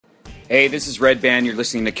Hey, this is Red Band. You're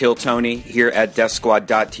listening to Kill Tony here at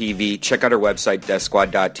DeathSquad.tv. Check out our website,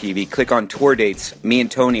 DeathSquad.tv. Click on tour dates. Me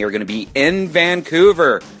and Tony are going to be in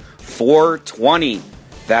Vancouver, 4/20.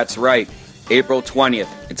 That's right, April 20th.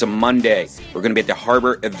 It's a Monday. We're going to be at the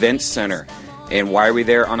Harbor Events Center. And why are we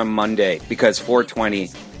there on a Monday? Because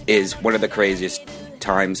 4/20 is one of the craziest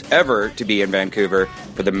times ever to be in Vancouver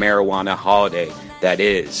for the marijuana holiday. That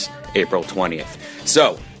is April 20th.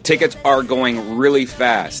 So, tickets are going really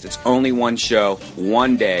fast. It's only one show,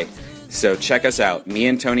 one day. So check us out. Me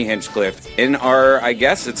and Tony Hinchcliffe in our, I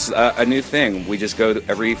guess it's a new thing. We just go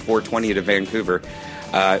every 4/20 to Vancouver.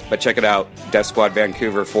 But check it out. Death Squad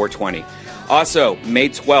Vancouver 4/20. Also, May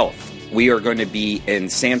 12th, we are going to be in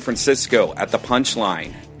San Francisco at the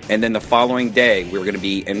Punchline. And then the following day, we're going to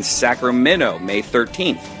be in Sacramento, May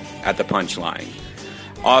 13th at the Punchline.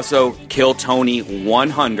 Also, Kill Tony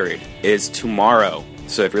 100 is tomorrow.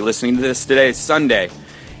 So if you're listening to this today, Sunday,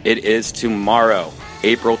 it is tomorrow,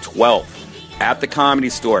 April 12th, at the Comedy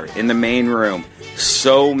Store in the main room.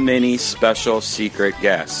 So many special secret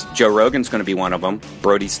guests. Joe Rogan's going to be one of them.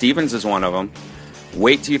 Brody Stevens is one of them.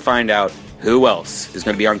 Wait till you find out who else is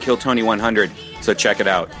going to be on Kill Tony 100, so check it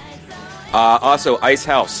out. Also, Ice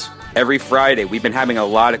House, every Friday. We've been having a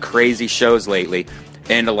lot of crazy shows lately,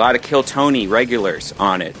 and a lot of Kill Tony regulars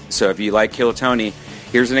on it. So if you like Kill Tony,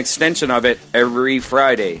 here's an extension of it every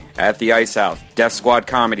Friday at the Ice House. Death Squad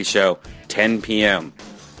Comedy Show, 10 p.m.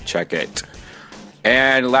 Check it.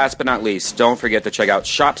 And last but not least, don't forget to check out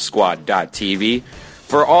ShopSquad.tv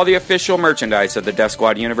for all the official merchandise of the Death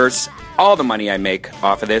Squad universe. All the money I make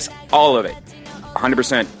off of this, all of it,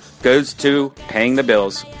 100% goes to paying the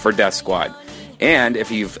bills for Death Squad. And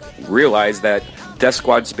if you've realized that Death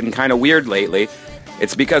Squad's been kind of weird lately,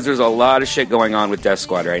 it's because there's a lot of shit going on with Death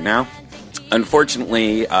Squad right now.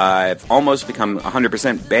 Unfortunately, I've almost become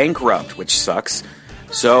 100% bankrupt, which sucks.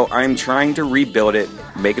 So I'm trying to rebuild it,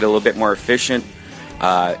 make it a little bit more efficient.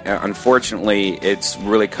 Unfortunately, it's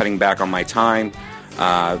really cutting back on my time.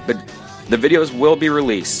 But the videos will be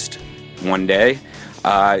released one day.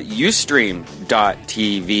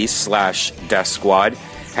 Ustream.tv/Death Squad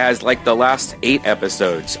has like the last 8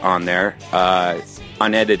 episodes on there,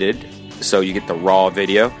 unedited, so you get the raw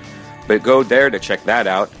video. But go there to check that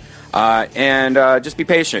out. And just be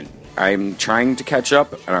patient. I'm trying to catch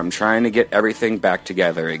up, and I'm trying to get everything back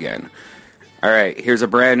together again. All right, here's a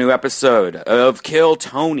brand new episode of Kill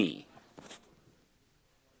Tony.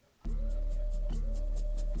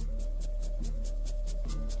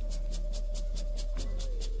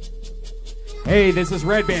 Hey, this is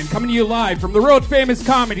Red Band coming to you live from the world famous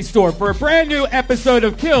Comedy Store for a brand new episode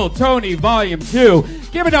of Kill Tony Volume 2.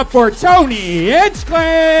 Give it up for Tony Hinchcliffe!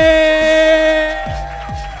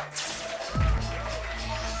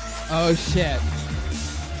 Oh shit.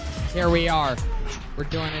 Here we are. We're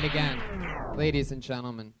doing it again. Ladies and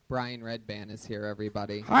gentlemen, Brian Redband is here,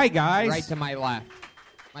 everybody. Hi, guys. Right to my left.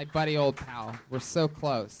 My buddy, old pal. We're so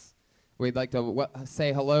close. We'd like to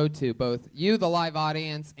say hello to both you, the live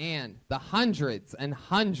audience, and the hundreds and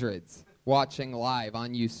hundreds watching live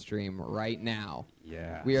on Ustream right now.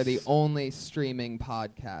 Yeah. We are the only streaming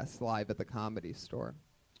podcast live at the Comedy Store.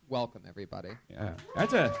 Welcome, everybody. Yeah.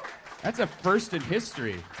 That's a first in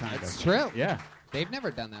history. That's true. Yeah. They've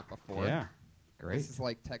never done that before. Yeah. Great. This is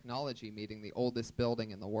like technology meeting the oldest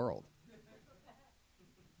building in the world.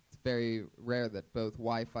 It's very rare that both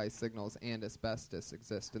Wi-Fi signals and asbestos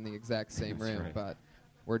exist in the exact same room, right. but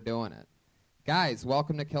we're doing it. Guys,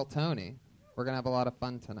 welcome to Kill Tony. We're going to have a lot of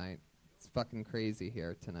fun tonight. It's fucking crazy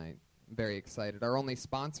here tonight. I'm very excited. Our only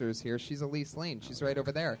sponsor is here. She's Elise Lane. She's right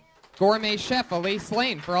over there. Gourmet chef Elise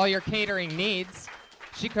Lane for all your catering needs.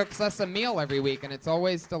 She cooks us a meal every week, and it's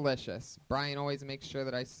always delicious. Brian always makes sure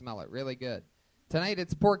that I smell it. Really good. Tonight,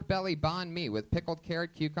 it's pork belly banh mi with pickled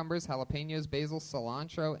carrot, cucumbers, jalapenos, basil,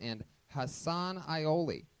 cilantro, and Hassan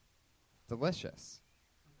aioli. Delicious.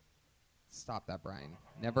 Stop that, Brian.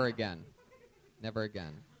 Never again. Never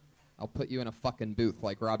again. I'll put you in a fucking booth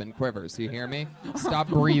like Robin Quivers. You hear me? Stop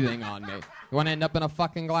breathing on me. You want to end up in a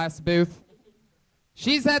fucking glass booth?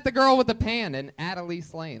 She's at the girl with the pan and at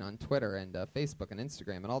Elise Lane on Twitter and Facebook and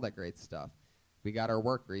Instagram and all that great stuff. We got her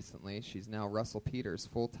work recently. She's now Russell Peters'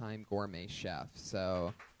 full-time gourmet chef.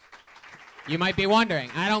 So you might be wondering,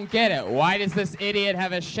 I don't get it. Why does this idiot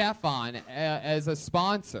have a chef on as a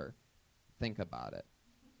sponsor? Think about it.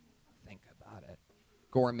 Think about it.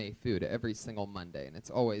 Gourmet food every single Monday, and it's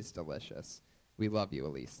always delicious. We love you,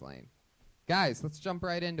 Elise Lane. Guys, let's jump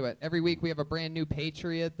right into it. Every week we have a brand new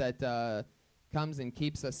patriot that comes and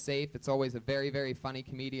keeps us safe. It's always a very, very funny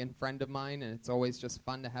comedian friend of mine, and it's always just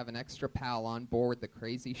fun to have an extra pal on board the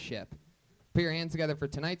crazy ship. Put your hands together for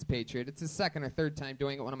tonight's Patriot. It's his second or third time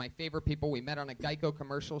doing it. One of my favorite people. We met on a Geico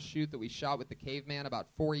commercial shoot that we shot with the Caveman about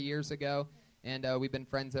 4 years ago, and we've been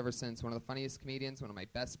friends ever since. One of the funniest comedians, one of my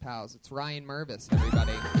best pals. It's Ryan Mervis,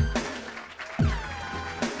 everybody.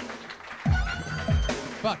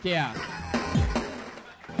 Fuck yeah.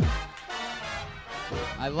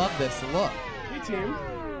 I love this look. Hey, team.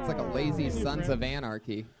 It's like a lazy Sons of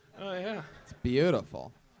Anarchy. Oh, yeah. It's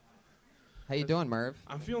beautiful. How you doing, Merv?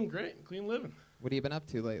 I'm feeling great. Clean living. What have you been up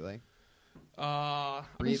to lately? I've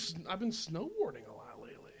been snowboarding a lot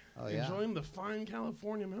lately. Oh, yeah? Enjoying the fine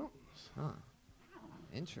California mountains. Huh.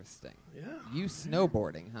 Interesting. Yeah. You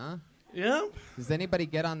snowboarding, huh? Yeah. Does anybody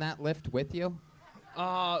get on that lift with you?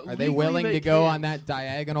 Are they legally willing they to go can't. on that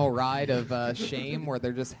diagonal ride of shame where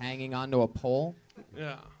they're just hanging onto a pole?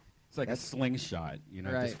 Yeah. It's like a slingshot, you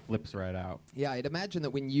know, Right. it just flips right out. Yeah, I'd imagine that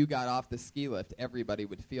when you got off the ski lift, everybody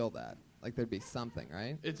would feel that. Like there'd be something,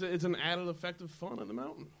 right? It's an added effect of fun on the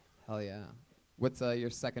mountain. Hell yeah. What's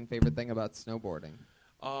your second favorite thing about snowboarding?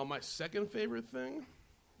 My second favorite thing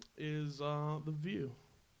is the view.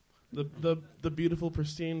 The beautiful,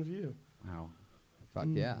 pristine view. Wow. Fuck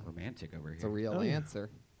yeah. Romantic over It's a here. real Oh, yeah. answer.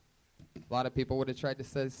 A lot of people would have tried to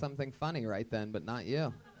say something funny right then, but not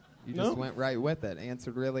you. You No. just went right with it.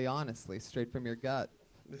 Answered really honestly, straight from your gut.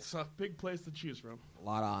 It's a big place to choose from. A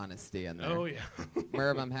lot of honesty in there. Oh, yeah.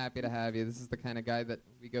 Merv, I'm happy to have you. This is the kind of guy that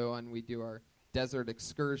we go on. We do our desert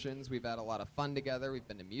excursions. We've had a lot of fun together. We've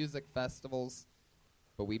been to music festivals.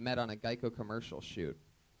 But we met on a Geico commercial shoot.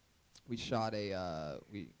 We shot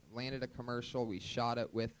we landed a commercial. We shot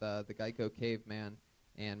it with the Geico Caveman.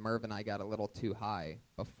 And Merv and I got a little too high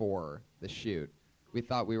before the shoot. We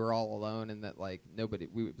thought we were all alone and that, like, nobody...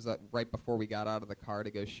 it was right before we got out of the car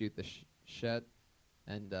to go shoot the shit.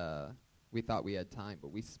 And we thought we had time, but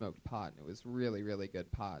we smoked pot, and it was really, really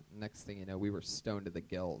good pot. Next thing you know, we were stoned to the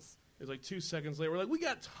gills. It's like 2 seconds later. We're like, we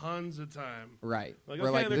got tons of time. Right. Like, We're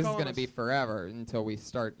okay, like, they're this is calling going to us. be forever until we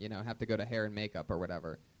start, have to go to hair and makeup or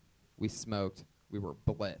whatever. We smoked. We were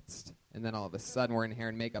blitzed. And then all of a sudden, we're in hair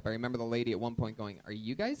and makeup. I remember the lady at one point going, "Are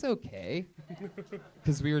you guys okay?"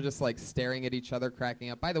 Because we were just, like, staring at each other, cracking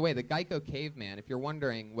up. By the way, the Geico Caveman, if you're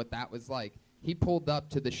wondering what that was like, he pulled up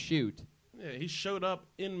to the shoot. Yeah, he showed up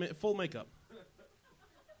in full makeup.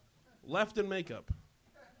 Left in makeup.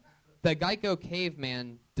 The Geico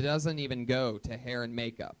Caveman doesn't even go to hair and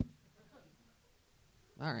makeup.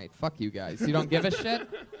 All right, fuck you guys. You don't give a shit?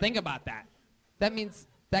 Think about that. That means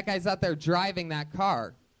that guy's out there driving that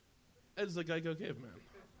car. As the Geico Caveman.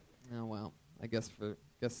 Oh, well, I guess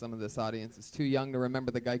some of this audience is too young to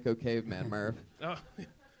remember the Geico Caveman, Merv. Oh,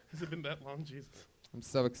 has it been that long? Jesus. I'm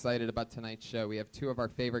so excited about tonight's show. We have two of our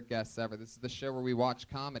favorite guests ever. This is the show where we watch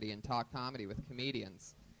comedy and talk comedy with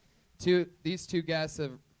comedians. These two guests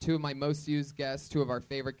are two of my most used guests, two of our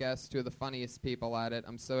favorite guests, two of the funniest people at it.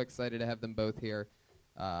 I'm so excited to have them both here.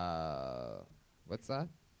 What's that?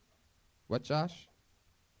 What, Josh?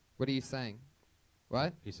 What are you saying?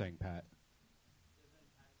 What? He's saying Pat.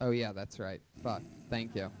 Oh, yeah, that's right. Fuck.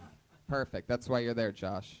 Thank you. Perfect. That's why you're there,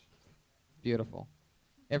 Josh. Beautiful.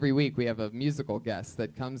 Every week we have a musical guest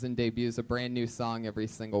that comes and debuts a brand new song every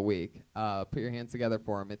single week. Put your hands together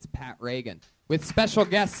for him. It's Pat Reagan. With special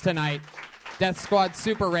guests tonight, Death Squad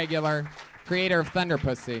super regular, creator of Thunder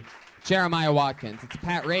Pussy, Jeremiah Watkins. It's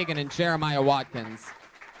Pat Reagan and Jeremiah Watkins.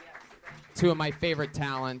 Two of my favorite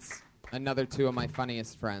talents, another two of my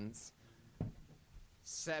funniest friends.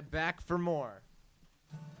 Set back for more.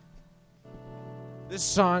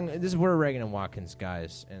 This is we're Reagan and Watkins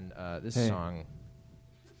guys, and this Hey. song.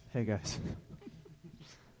 Hey guys.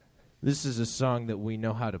 This is a song that we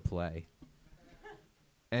know how to play,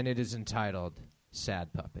 and it is entitled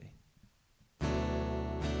 "Sad Puppy."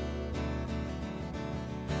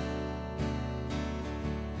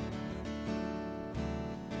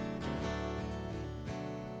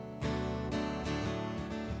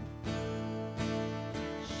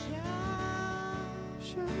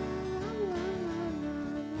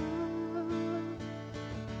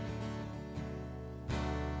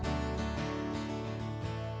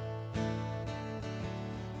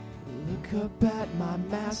 Look up at my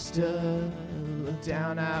master, look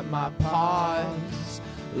down at my paws,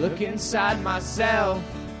 look inside myself.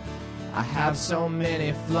 I have so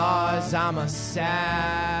many flaws, I'm a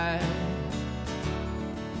sad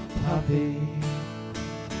puppy.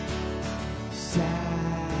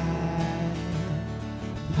 Sad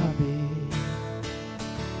puppy.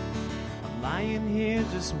 I'm lying here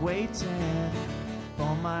just waiting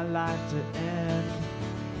for my life to end.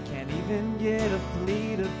 Can't even get a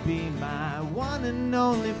flea to be my one and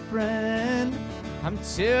only friend. I'm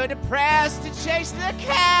too depressed to chase the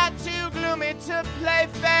cat, too gloomy to play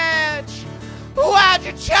fetch. Why'd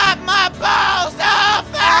you chop my balls off?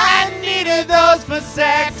 I needed those for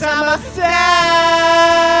sex. I'm a sad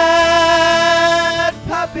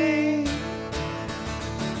puppy.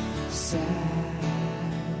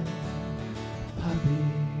 Sad puppy.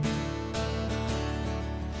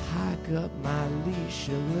 Hike up my leash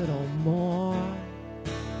a little more.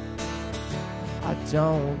 I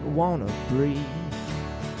don't wanna breathe.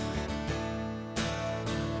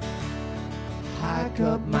 Hike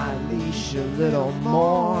up my leash a little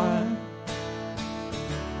more.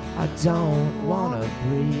 I don't wanna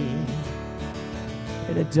breathe.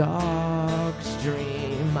 In a dog's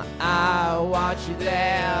dream, I watch you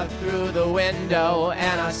there through the window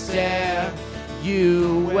and I stare.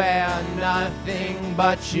 You wear nothing,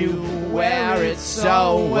 but you wear it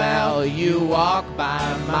so well. You walk by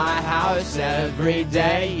my house every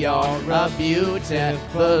day. You're a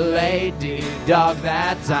beautiful lady, dog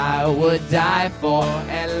that I would die for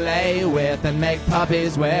and lay with and make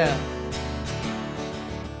puppies with.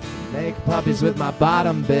 Make puppies with my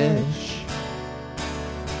bottom, bitch.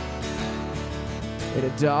 In a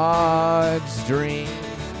dog's dream.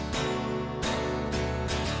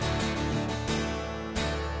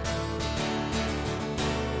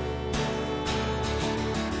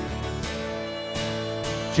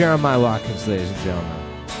 Jeremiah Watkins, ladies and gentlemen.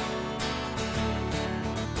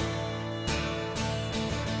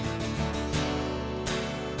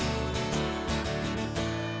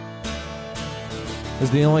 Those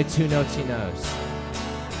are the only two notes he knows.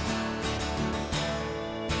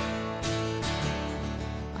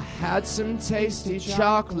 I had some tasty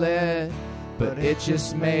chocolate, but it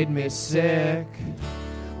just made me sick.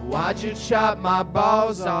 Why'd you chop my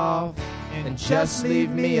balls off and just leave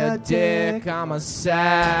me a dick? I'm a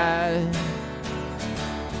sad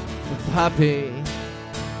puppy.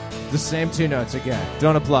 The same two notes again.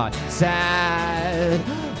 Don't applaud. Sad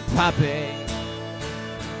puppy.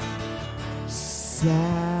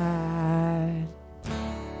 Sad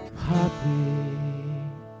puppy.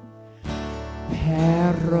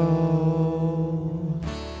 Perro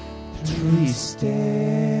triste.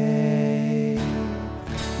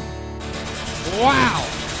 Wow!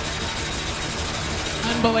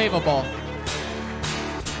 Unbelievable.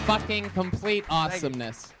 Fucking complete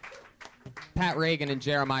awesomeness. Pat Reagan and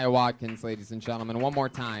Jeremiah Watkins, ladies and gentlemen. One more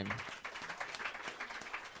time.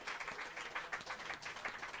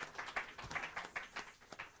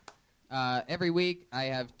 Every week, I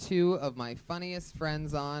have two of my funniest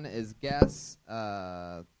friends on as guests.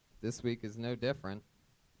 This week is no different,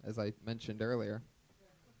 as I mentioned earlier.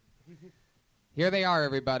 Here they are,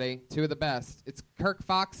 everybody. Two of the best. It's Kirk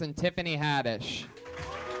Fox and Tiffany Haddish.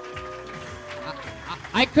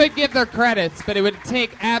 I could give their credits, but it would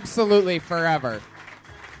take absolutely forever.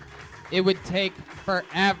 It would take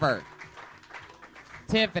forever.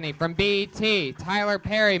 Tiffany from BET, Tyler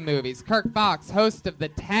Perry movies. Kirk Fox, host of The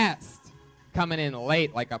Test. Coming in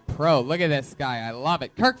late like a pro. Look at this guy. I love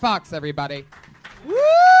it. Kirk Fox, everybody. Woo!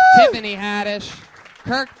 Tiffany Haddish.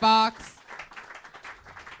 Kirk Fox.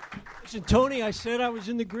 Listen, Tony, I said I was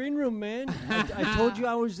in the green room, man. I told you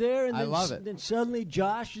I was there, and I then, love it. Then suddenly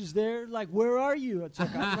Josh is there. Like, where are you? It's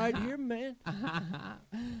like, I'm right here, man.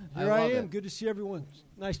 Here I am. It. Good to see everyone.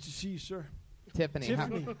 Nice to see you, sir. Tiffany.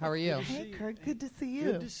 Tiffany. How are you? Hey, Kurt, good to see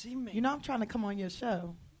you. Good to see me. You know, I'm trying to come on your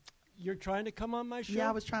show. You're trying to come on my show? Yeah,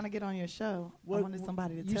 I was trying to get on your show. I wanted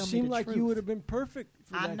somebody to tell me the truth. You seem like you would have been perfect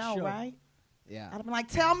for that show. I know, right? Yeah. I'd have been like,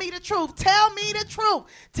 tell me the truth. Tell me the truth.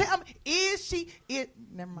 Tell me, is she it?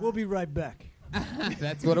 Never mind. We'll be right back.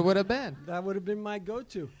 That's what it would have been. That would have been my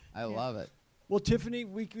go-to. I love it. Well, Tiffany,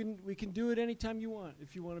 we can do it anytime you want.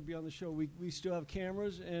 If you want to be on the show, we still have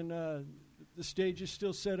cameras and the stage is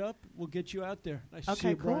still set up. We'll get you out there. Nice to see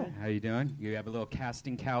you, cool. Brian. How you doing? You have a little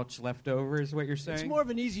casting couch left over, is what you're saying? It's more of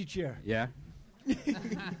an easy chair. Yeah.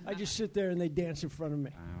 I just sit there and they dance in front of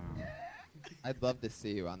me. I'd love to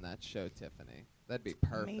see you on that show, Tiffany. That'd be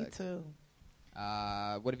perfect. Me too.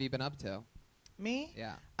 What have you been up to? Me?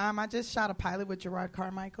 Yeah. I just shot a pilot with Gerard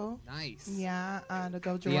Carmichael. Nice. Yeah, to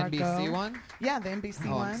Go The Gerard NBC Go. one? Yeah, the NBC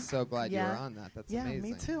Oh, one. I'm so glad you Yeah. were on that. That's Yeah, amazing.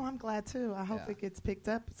 me too. I'm glad too. I hope Yeah. it gets picked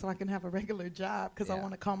up so I can have a regular job because I Yeah.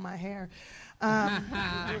 want to comb my hair.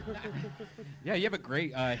 Yeah, you have a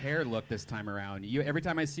great hair look this time around. Every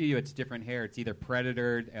time I see you, it's different hair. It's either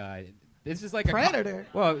Predator. This is like Predator?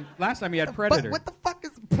 Well, last time you had Predator. But what the fuck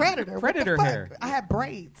is Predator? Predator what the fuck? hair. I had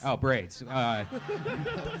braids. Oh, braids.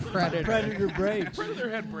 Predator braids.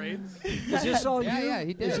 Predator had braids. Is this all Yeah, you? yeah,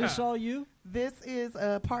 he did. Is this all you? This is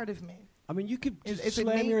a part of me. I mean, you could just Is it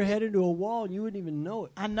slam me? your head into a wall and you wouldn't even know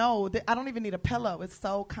it. I know. I don't even need a pillow. It's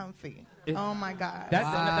so comfy. Oh my God.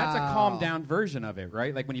 That's a calmed down version of it,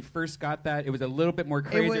 right? Like when you first got that, it was a little bit more it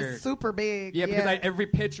crazy. was super big. Yeah, because every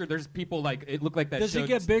picture, there's people like it looked like that. Does it showed-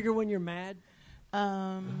 get bigger when you're mad?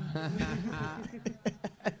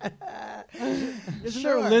 Isn't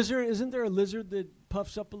there a Sure. lizard? Isn't there a lizard that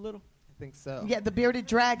puffs up a little? I think so. Yeah, the bearded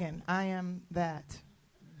dragon. I am that.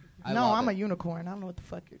 I No, love I'm it. a unicorn. I don't know what the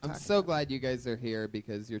fuck you're I'm talking so about. glad you guys are here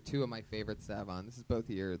because you're two of my favorites to have on. This is both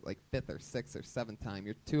of your like 5th or 6th or 7th time.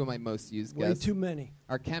 You're two of my most used Way guests. too many.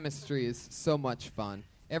 Our chemistry is so much fun.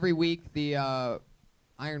 Every week, the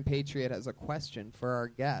Iron Patriot has a question for our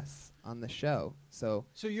guests on the show. So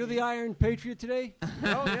you're the Iron Patriot today?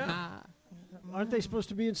 Oh, yeah. Aren't they supposed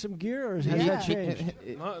to be in some gear, or has Yeah. that changed?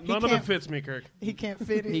 None of it fits me, Kirk. He can't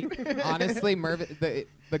fit it. honestly, Mervis,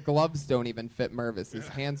 the gloves don't even fit Mervis. His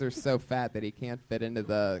hands are so fat that he can't fit into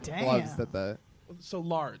the Damn. gloves that the. So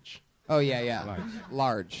large. Oh yeah.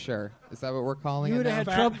 Large, sure. Is that what we're calling You it would now? have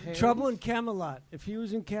Fat had hands. trouble in Camelot. If he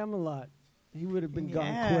was in Camelot, he would have been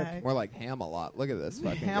gone quick. More like Ham-a-lot. Look at this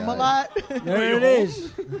fucking guy. Ham-a-lot. There it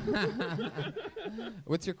is.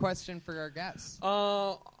 What's your question for our guests?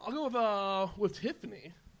 I'll go with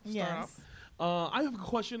Tiffany. Start Yes. off. I have a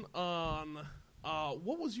question on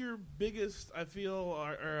what was your biggest, I feel,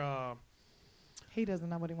 or He doesn't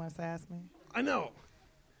know what he wants to ask me. I know.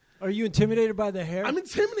 Are you intimidated by the hair? I'm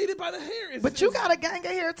intimidated by the hair. But you got a gang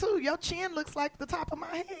of hair too. Your chin looks like the top of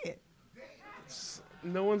my head.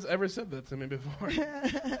 No one's ever said that to me before.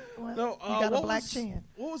 Well, No, you got a what black was- chin.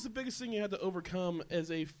 What was the biggest thing you had to overcome as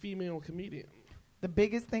a female comedian? The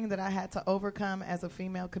biggest thing that I had to overcome as a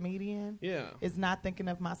female comedian Yeah, is not thinking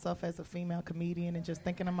of myself as a female comedian and just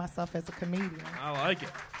thinking of myself as a comedian I like it.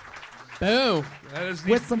 Boom. That is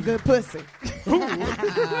with some good pussy. What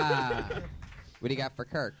do you got for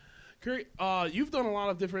Kirk? Kirk, you've done a lot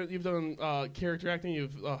of different. You've done character acting.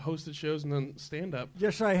 You've hosted shows and done stand up.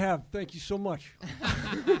 Yes, I have. Thank you so much.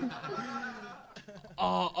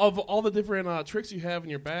 Of all the different tricks you have in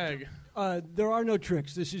your bag, There are no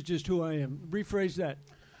tricks. This is just who I am. Rephrase that.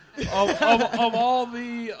 of all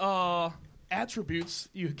the attributes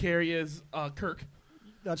you carry as Kirk,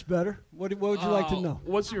 That's better. What would you like to know?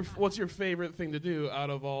 What's your favorite thing to do out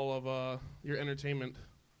of all of your entertainment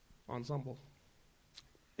ensemble?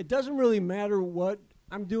 It doesn't really matter what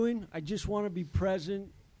I'm doing. I just want to be present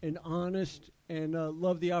and honest and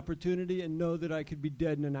love the opportunity and know that I could be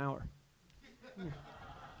dead in an hour.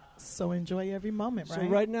 So enjoy every moment, right? So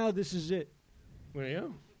right now, this is it. There you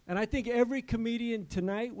go. And I think every comedian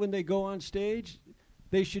tonight, when they go on stage,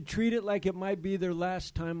 they should treat it like it might be their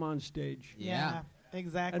last time on stage. Yeah,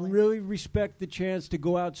 exactly. And really respect the chance to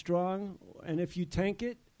go out strong. And if you tank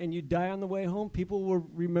it and you die on the way home, people will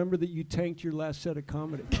remember that you tanked your last set of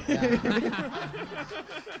comedy.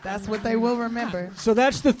 That's what they will remember. So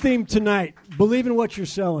that's the theme tonight. Believe in what you're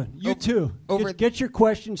selling. You too. Get your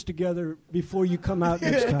questions together before you come out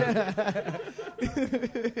next time.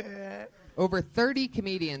 Over 30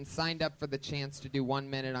 comedians signed up for the chance to do 1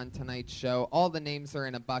 minute on tonight's show. All the names are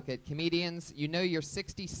in a bucket. Comedians, you know your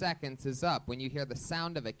 60 seconds is up when you hear the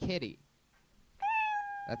sound of a kitty.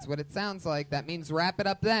 That's what it sounds like. That means wrap it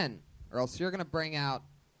up then, or else you're going to bring out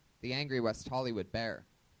the angry West Hollywood bear.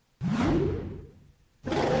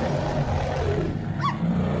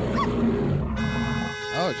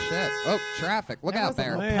 Oh, shit. Oh, traffic. Look There out was a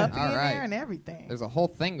there. little puppy All in right. there and everything. There's a whole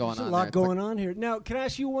thing going There's on a lot there. It's going like- on here. Now, can I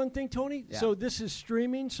ask you one thing, Tony? Yeah. So this is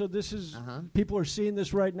streaming, so this is Uh-huh. people are seeing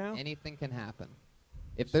this right now? Anything can happen.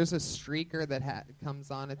 If there's a streaker that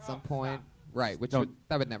comes on at some point, right, which Don't-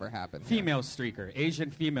 that would never happen. Female streaker,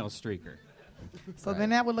 Asian female streaker. So then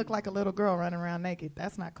that would look like a little girl running around naked.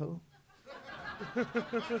 That's not cool.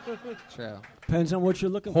 True. Depends on what you're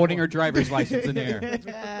looking Holding for. her driver's license in the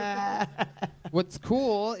air. What's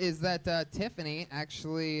cool is that Tiffany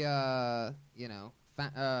actually,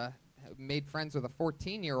 made friends with a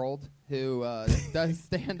 14-year-old who does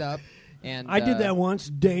stand up. And I did that once.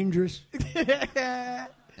 Dangerous.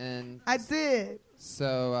 And I did.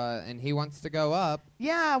 so, and he wants to go up.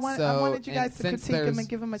 Yeah, I wanted you and guys to since critique him there's- and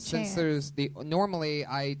give him a Since chance. there's normally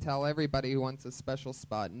I tell everybody who wants a special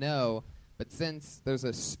spot no, but since there's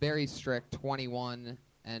a very strict 21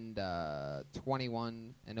 and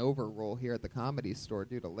over rule here at the Comedy Store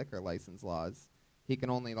due to liquor license laws, he can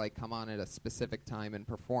only come on at a specific time and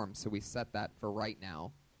perform. So we set that for right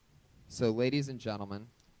now. So, ladies and gentlemen,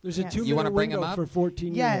 There's a Yes. 2 You wanna minute bring him window up? for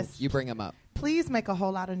 14 Yes. year olds. you bring him up. Please make a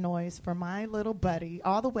whole lot of noise for my little buddy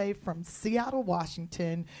all the way from Seattle,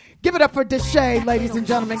 Washington. Give it up for Deshay, ladies and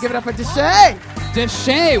gentlemen. Give it up for Deshay.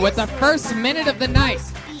 Deshay with the first minute of the night.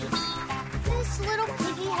 This little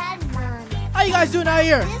piggy had none. you guys doing out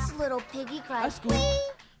here? This little piggy cries. That's cool.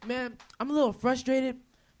 Man, I'm a little frustrated,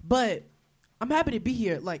 but I'm happy to be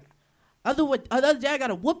here. Like, other day I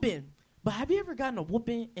got a whooping. But have you ever gotten a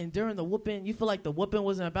whooping and during the whooping you feel like the whooping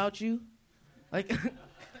wasn't about you? Like,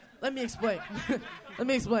 let me explain.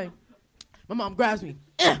 My mom grabs me.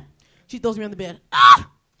 She throws me on the bed.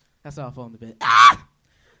 That's how I fall on the bed.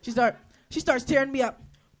 She starts tearing me up.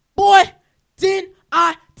 Boy, didn't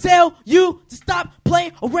I tell you to stop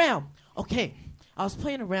playing around? Okay, I was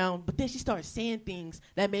playing around, but then she started saying things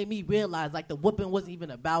that made me realize like the whooping wasn't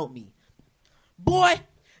even about me. Boy,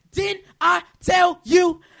 didn't I tell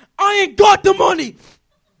you I ain't got the money?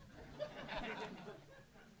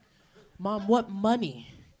 Mom, what money?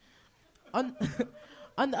 On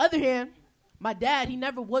the other hand, my dad, he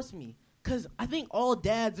never whoops me. Because I think all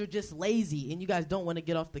dads are just lazy and you guys don't want to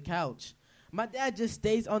get off the couch. My dad just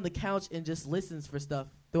stays on the couch and just listens for stuff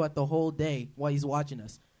throughout the whole day while he's watching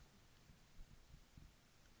us.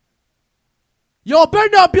 Y'all better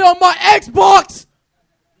not be on my Xbox!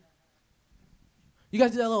 You guys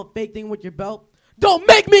do that little fake thing with your belt? Don't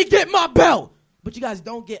make me get my belt! But you guys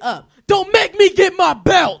don't get up. Don't make me get my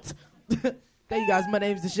belt! Thank you guys. My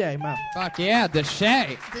name's Deshay. I'm out. Fuck yeah,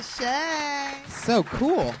 Deshay. Deshay. So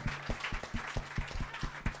cool.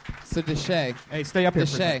 So Deshay. Hey, stay up here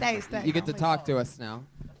for a Deshay, second. Stay. you get to talk to us now.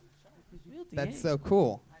 That's so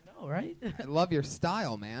cool. I know, right? I love your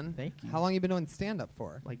style, man. Thank you. How long you been doing stand-up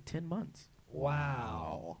for? Like 10 months.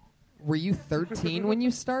 Wow. Were you 13 when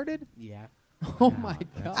you started? Yeah. Oh my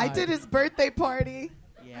god. I did his birthday party.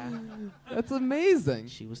 Yeah. That's amazing.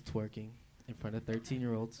 She was twerking in front of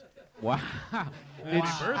 13-year-olds. Wow.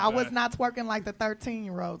 I was not twerking like the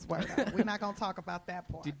 13-year-olds were. We're not going to talk about that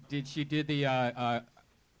part. Did she do the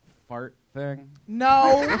fart thing?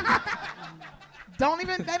 No. He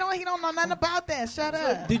don't know nothing about that. Shut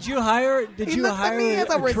up. Did you hire? He looks at me as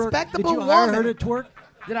a respectable Did you hire her woman. to twerk?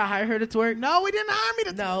 Did I hire her to twerk? No, we didn't hire me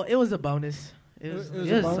to No, it was a bonus. It was a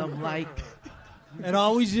bonus? some like... It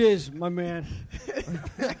always is, my man.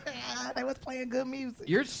 They was playing good music.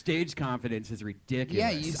 Your stage confidence is ridiculous. Yeah,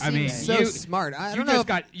 you I seem mean, so smart. I you don't know just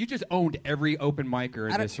if- you just owned every open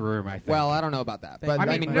micer in this room, I think. Well, I don't know about that, but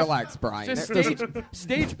I mean, relax, Brian. Just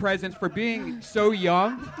stage presence for being so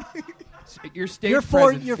young. Your stage You're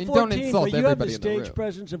presence. You're And 14, don't insult but you have the everybody in the stage room.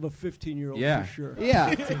 presence of a 15-year-old Yeah. for sure.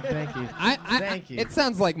 Yeah. Thank you. Thank you. It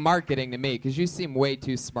sounds like marketing to me because you seem way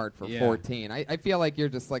too smart for Yeah. 14. I feel like you're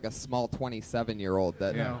just like a small 27-year-old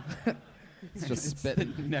that Yeah. is just It's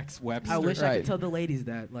spitting. the next Webster. I wish I Right. could tell the ladies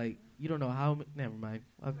that. Like, you don't know how... Never mind.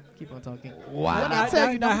 I'll keep on talking. Wow. Let me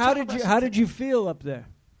tell you, Now, don't how talk did you about how shit. did you feel up there?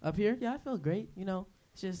 Up here? Yeah, I feel great. You know,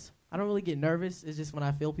 it's just... I don't really get nervous. It's just when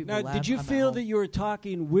I feel people Now, laugh. did you I'm at feel home. that you were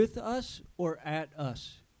talking with us or at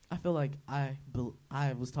us? I feel like I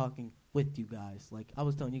was talking with you guys. Like, I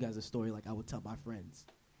was telling you guys a story like I would tell my friends.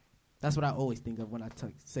 That's what I always think of when I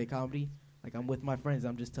say comedy. Like, I'm with my friends.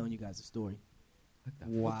 I'm just telling you guys a story.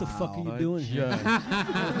 What the fuck are you doing here?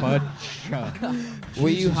 Will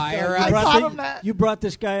you hire I us? taught him that. You brought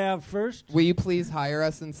this guy out first? Will you please hire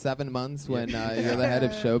us in 7 months when you're the head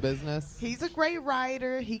of show business? He's a great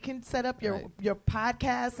writer. He can set up your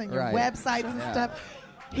podcasts and your Right. websites and Yeah. stuff.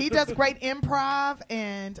 He does great improv.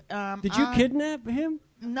 And Did you kidnap him?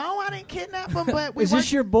 No, I didn't kidnap him. But we Is this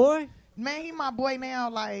worked- your boy? Man, he my boy now.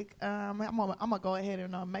 Like, I'm gonna go ahead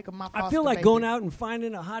and make him my foster I feel like baby. going out and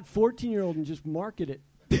finding a hot 14-year-old and just market it.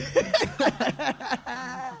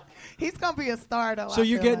 He's gonna be a star though. So I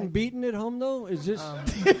you're feel getting like. beaten at home though? Is this?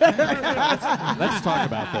 Let's talk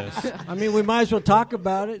about this. I mean, we might as well talk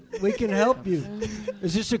about it. We can help you.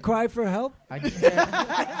 Is this a cry for help? I can't.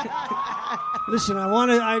 Listen, I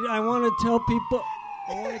want to tell people.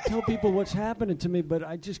 I want to tell people what's happening to me, but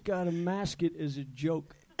I just gotta mask it as a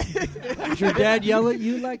joke. Does your dad yell at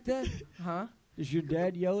you like that? Huh? Does your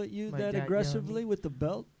dad yell at you My that dad yell at aggressively me? with the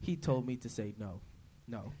belt? He told me to say no.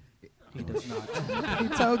 No. He does not. He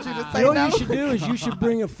told you to say You know no. what you should do is you should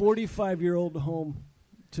bring a 45-year-old home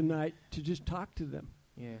tonight to just talk to them.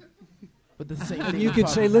 Yeah. But the same And thing you would could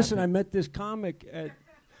say, probably "Listen, I happen. met this comic at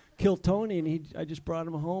Kill Tony, and I just brought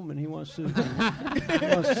him home, and he wants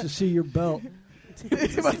to see your belt."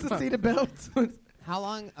 He wants to see the belt. How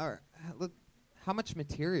long or how much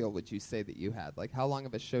material would you say that you had? Like, how long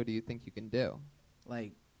of a show do you think you can do?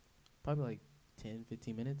 Like, probably like 10,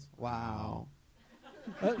 15 minutes. Wow.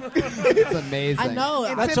 It's amazing. I know.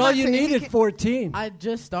 In That's 10 all you months, he need at can- 14. I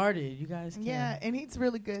just started. You guys can. Yeah, and he's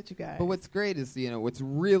really good, you guys. But what's great is, what's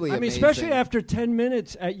really I mean, amazing. especially after 10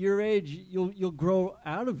 minutes at your age, you'll grow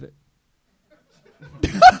out of it.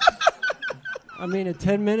 I mean, in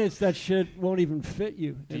 10 minutes, that shit won't even fit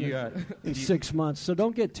you Do in 6 months. So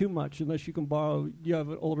don't get too much unless you can borrow. You have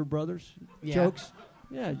older brothers? Yeah. Jokes?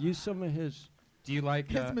 Yeah, use some of his. Do you like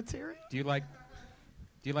His material? Do you like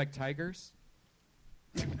tigers?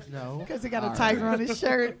 No. Because he got a tiger on his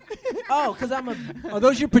shirt. Oh, because I'm a. Are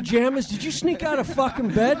those your pajamas? Did you sneak out of fucking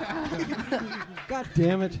bed? God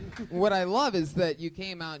damn it. What I love is that you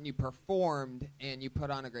came out and you performed and you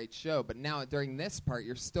put on a great show, but now during this part,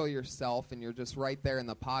 you're still yourself and you're just right there in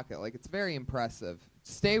the pocket. Like, it's very impressive.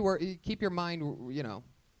 Keep your mind,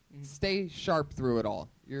 stay sharp through it all.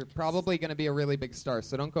 You're probably going to be a really big star,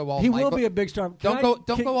 so don't go all He Michael. will be a big star. Don't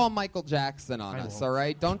go all Michael Jackson on us, all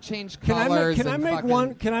right? Don't change Can colors. I make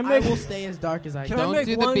one? Can I make? I will stay as dark as I can. Don't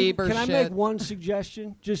do the Bieber Can I shit. make one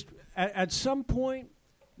suggestion? Just at some point,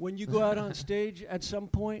 when you go out on stage, at some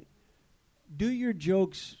point, do your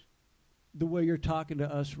jokes the way you're talking to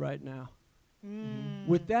us right now.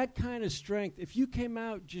 With that kind of strength, if you came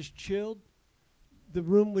out just chilled, the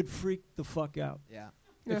room would freak the fuck out. Yeah.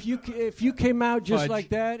 If you came out just Fudge. like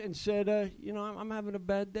that and said, I'm having a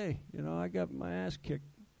bad day. I got my ass kicked.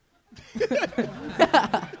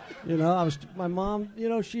 My mom,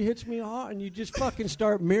 she hits me hard, and you just fucking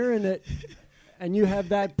start mirroring it, and you have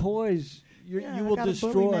that poise. You will got a bully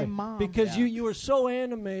destroy named Mom. because you were so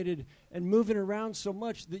animated and moving around so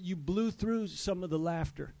much that you blew through some of the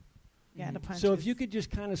laughter. Yeah, the punches. So if you could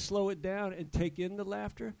just kind of slow it down and take in the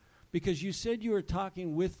laughter, because you said you were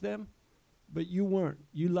talking with them, but you weren't.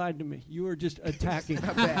 You lied to me. You were just attacking.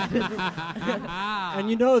 And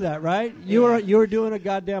you know that, right? You were doing a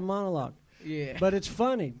goddamn monologue. Yeah. But it's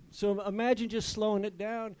funny. So imagine just slowing it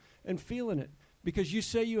down and feeling it. Because you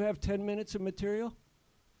say you have 10 minutes of material.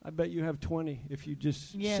 I bet you have 20 if you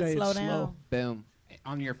just say slow it down. slow. Boom.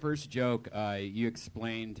 On your first joke, you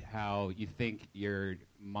explained how you think your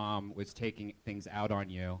mom was taking things out on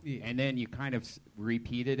you, and then you kind of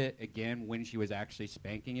repeated it again when she was actually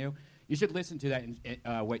spanking you. You should listen to that in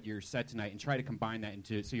what you said tonight and try to combine that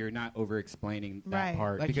into so you're not over-explaining that Right.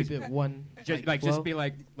 part. Like because keep it one. just be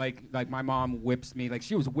like my mom whips me, like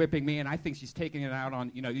she was whipping me, and I think she's taking it out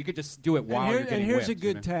on. You could just do it while you're getting here's a whipped,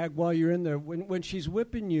 good tag while you're in there. When she's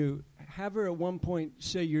whipping you, have her at one point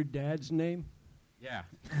say your dad's name. Yeah.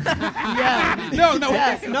 Yeah. No.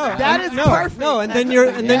 Yes. No, That is perfect. No, and then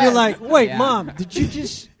you're like, wait, Yeah. Mom, did you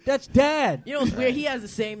just? That's Dad. You know what's weird? He has the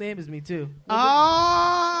same name as me too. See,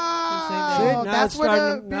 Oh, now that's it's where the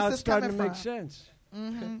starting, now abuse it's is starting coming to make from. sense.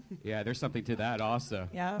 Mm-hmm. Yeah, there's something to that also.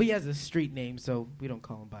 Yeah. But he has a street name, so we don't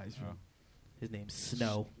call him by his name. His name's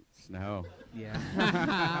Snow. Snow.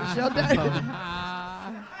 Yeah. Your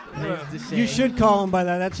dad. You should call him by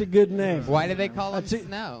that. That's a good name. Why do they call him That's it.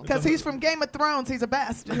 Snow? Because he's from Game of Thrones. He's a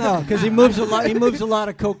bastard. No, because he moves a lot. He moves a lot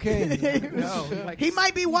of cocaine. He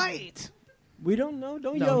might be white. We don't know.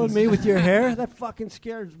 Don't No, yell at he's me with your hair. That fucking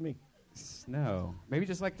scares me. Snow. Maybe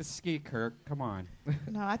just like the ski, Kirk. Come on.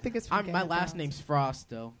 No, I think it's from Game My of last Thrones. name's Frost,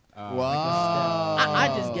 though. Whoa.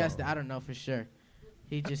 I just guessed it. I don't know for sure.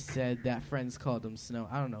 He just said that friends called him Snow.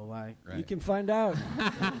 I don't know why. You can find out.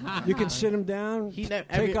 You can sit him down, He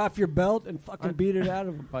take off your belt, and fucking beat it out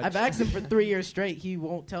of him. I've asked him for 3 years straight. He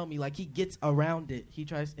won't tell me. Like, he gets around it. He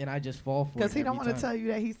tries, and I just fall for it. Because he don't every want to time. tell you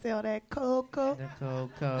that he sell that cocoa. The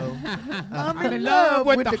cocoa. I'm in love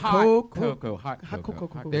with the hot cocoa. hot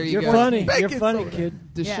cocoa. There you You're go. funny. Bacon You're funny, soda.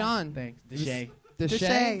 kid. Deshaun. Thanks. Deshay.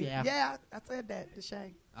 Deshae? Yeah. Yeah. I said that.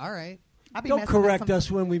 Deshae. All right. I be Don't messing up correct some-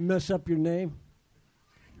 us when we mess up your name.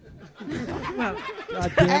 God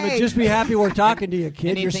damn it! Hey. Just be happy we're talking to you,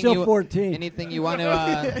 kid. You're Anything still you- 14. Anything you want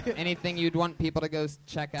to? Anything you'd want people to go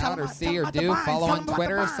check Tell out 'em or about- see tell 'em or about the do? vines. Follow Tell on 'em about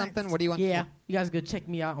Twitter the or vines. something. What do you want? Yeah. You guys go check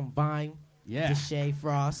me out on Vine. Yeah. Deshay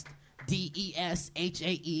Frost.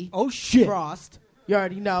 DESHAE. Oh shit! Frost. You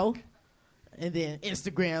already know. And then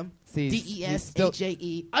Instagram. See,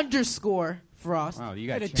 DESHAE _ Frost. Wow,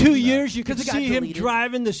 you And got in 2 years, you could 'Cause it got see him deleted.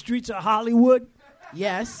 driving the streets of Hollywood.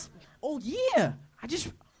 Yes. Oh yeah.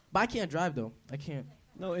 But I can't drive though. I can't.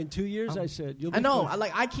 No, in 2 years, I said. You'll be I know.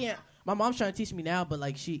 fine. I can't. My mom's trying to teach me now, but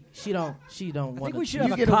like she don't I want think to. we should You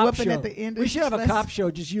have a get a cop whooping show. at the end of We should have a each cop lesson.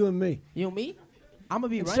 show, just you and me. You know me? I'm gonna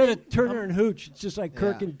be Instead running. of Turner and Hooch, it's just like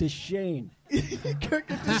Kirk Yeah. and Deshane. Kirk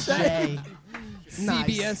and Deshae.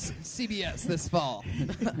 Nice. CBS this fall.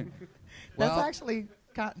 That's Well- actually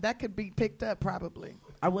that could be picked up probably.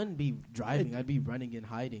 I wouldn't be driving. I'd be running and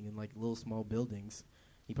hiding in like little small buildings.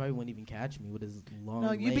 He probably wouldn't even catch me with his long.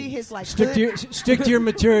 No, you be legs. his like Stick hood. to your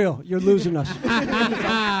material. You're losing us.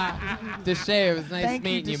 Deshae, it was nice Thank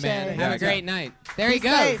you, meeting you, Deshae. man. Have a great night. There Be he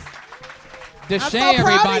goes. safe. Deshae, so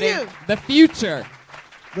proud of everybody. you. The future.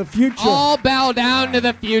 The future. All bow down to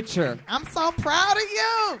the future. I'm so proud of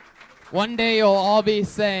you. One day you'll all be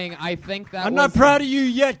saying, I think that I'm was... not proud of you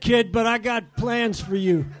yet, kid, but I got plans for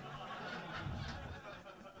you.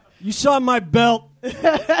 You saw my belt.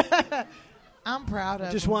 I'm proud of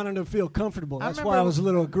I just him. wanted him to feel comfortable. I That's remember- why I was a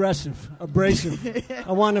little abrasive.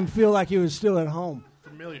 I wanted him to feel like he was still at home.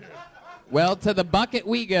 Familiar. Well, to the bucket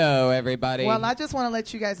we go, everybody. Well, I just want to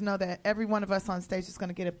let you guys know that every one of us on stage is going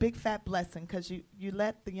to get a big fat blessing because you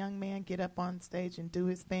let the young man get up on stage and do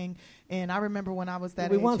his thing. And I remember when I was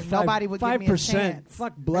that we age, want and nobody would give me a 5%. chance.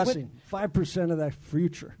 Fuck blessing. 5% of that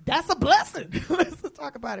future. That's a blessing. Let's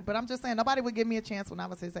talk about it. But I'm just saying, nobody would give me a chance when I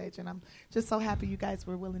was his age, and I'm just so happy you guys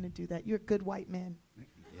were willing to do that. You're good white men.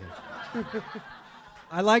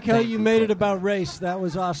 I like how you made it about race. That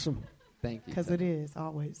was awesome. Thank you. Because it is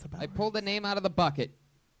always about I pulled a name out of the bucket.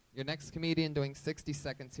 Your next comedian doing 60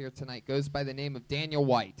 seconds here tonight goes by the name of Daniel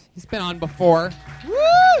White. He's been on before. Woo!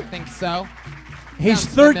 I think so. He's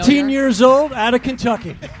Sounds 13 familiar. years old, out of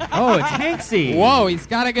Kentucky. Oh, it's Hanksy. Whoa, he's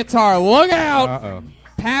got a guitar. Look out. Uh-oh.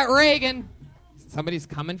 Pat Reagan. Somebody's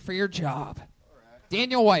coming for your job.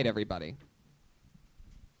 Daniel White, everybody.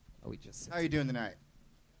 Oh, we just... How are you doing tonight?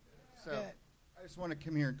 So, I just want to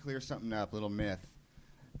come here and clear something up, a little myth.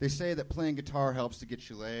 They say that playing guitar helps to get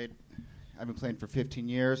you laid. I've been playing for 15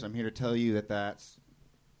 years. I'm here to tell you that that's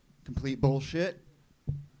complete bullshit.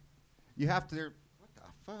 You have to... What the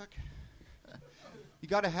fuck? You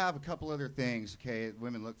got to have a couple other things, okay,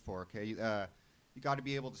 women look for, okay? You got to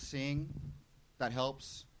be able to sing. That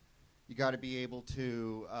helps. You got to be able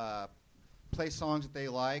to play songs that they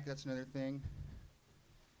like. That's another thing.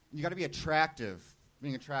 You got to be attractive.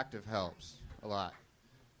 Being attractive helps a lot.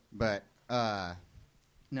 But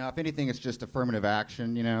now, if anything, it's just affirmative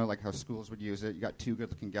action, you know, like how schools would use it. You got two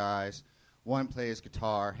good-looking guys. One plays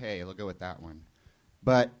guitar. Hey, they'll go with that one.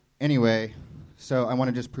 But anyway, so I want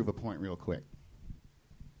to just prove a point real quick.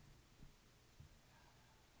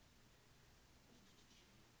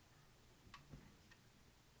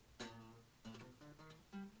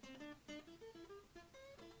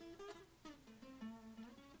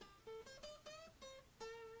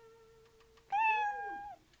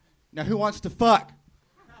 Now, who wants to fuck?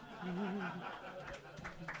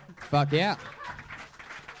 Fuck yeah.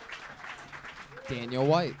 Daniel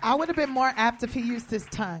White. I would have been more apt if he used his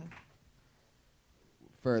tongue.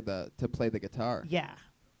 To play the guitar. Yeah.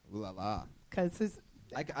 Ooh la la. Because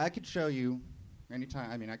I could show you anytime.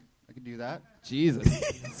 I mean, I could do that. Jesus.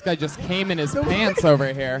 This guy just came in his pants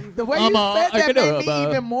over here. the way you said that made me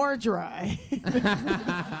even more dry.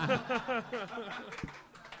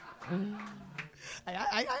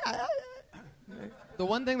 The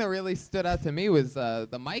one thing that really stood out to me was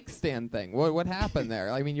the mic stand thing. What happened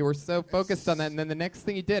there? I mean, you were so focused on that, and then the next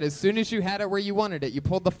thing you did, as soon as you had it where you wanted it, you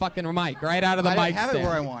pulled the fucking mic right out of the I mic didn't have stand. it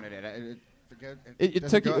where I wanted it. It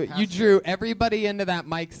took you drew everybody into that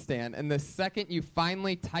mic stand, and the second you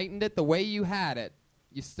finally tightened it the way you had it,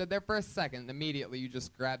 you stood there for a second, and immediately you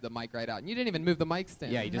just grabbed the mic right out. And you didn't even move the mic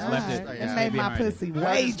stand. Yeah, you just left it. It made my pussy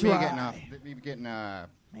way dry.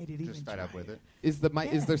 Made it even just fed up with it. Is the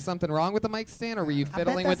mic? Is there something wrong with the mic stand, or were you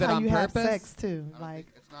fiddling with it how on you purpose? Have sex too, like.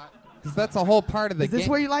 Because that's a whole part of the Is this game.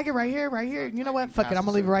 where you like it? Right here, right here. You know what? Fuck it. I'm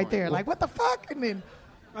gonna leave it right there. Like, what the fuck? And then,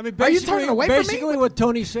 I mean, are you turning away from me? Basically, what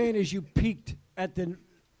Tony's saying is you peaked at the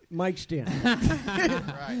mic stand.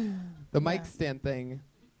 The mic stand thing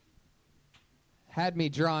had me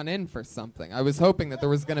drawn in for something. I was hoping that there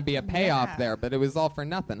was going to be a payoff there, but it was all for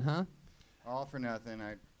nothing, huh? All for nothing.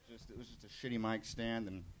 It was just a shitty mic stand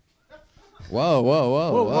and.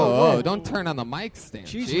 Whoa. Don't turn on the mic stand.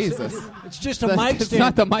 Jesus. It's just a mic stand. It's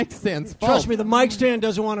not the mic stand's fault. Trust me, the mic stand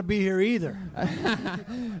doesn't want to be here either.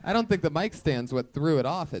 I don't think the mic stand's what threw it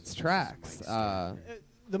off its tracks. The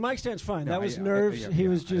mic stand's fine. No, that was nerves. He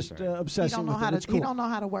was just he obsessing don't know with how it. to. It's cool. He don't know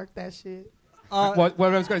how to work that shit. What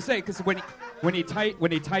I was going to say, because when he tightened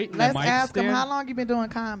Let's the mic ask stand, him how long you been doing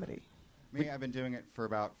comedy. Me, I've been doing it for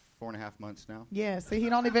about 4.5 months now. Yeah, see, he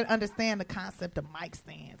don't even understand the concept of mic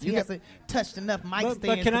stands. He hasn't touched enough mic But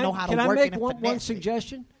stands can to know I, how can to I work make it and one finesse it.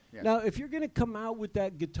 suggestion? Yeah. Now, if you're going to come out with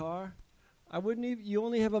that guitar, I wouldn't even. You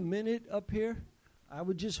only have a minute up here. I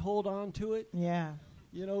would just hold on to it. Yeah.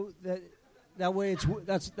 You know that way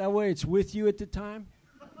it's with you at the time.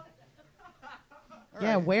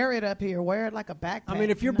 Yeah, wear it up here. Wear it like a backpack. I mean,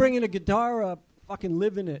 if you're you know? bringing a guitar up, fucking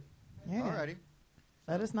live in it. Yeah. Alrighty.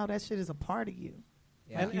 Let us know that shit is a part of you.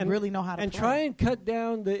 Yeah. You really know how to And play. try and cut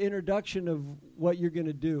down the introduction of what you're going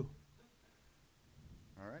to do.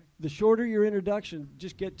 All right. The shorter your introduction,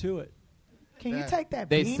 just get to it. Can you take that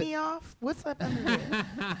They beanie off? What's up under there?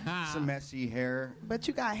 Some messy hair. But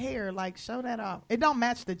you got hair. Like, show that off. It don't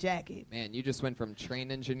match the jacket. Man, you just went from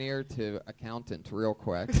train engineer to accountant real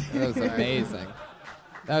quick. That was amazing.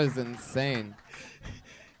 That was insane.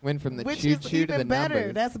 Went from the Which choo is choo to the even better.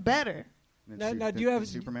 numbers. That's better. Now, do you have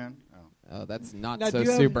Superman? Oh, that's not Now, so do you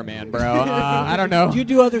have- Superman, bro. I don't know. Do you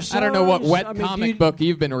do other songs? I don't know what wet I mean, comic book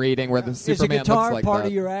you've been reading where the Is the Superman guitar looks like part that.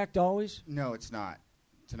 of your act always? No, it's not.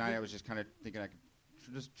 Tonight I was just kind of thinking I could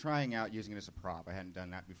just trying out using it as a prop. I hadn't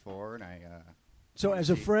done that before, and I. So, as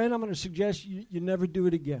a friend, I'm going to suggest you never do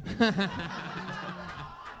it again.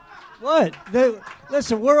 What?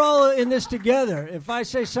 Listen, we're all in this together. If I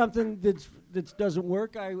say something that doesn't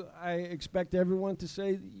work, I expect everyone to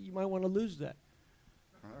say you might want to lose that.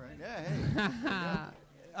 All right. Yeah. Hey.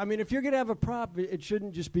 I mean, if you're going to have a prop, it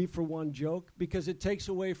shouldn't just be for one joke because it takes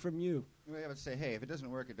away from you. I would say, hey, if it doesn't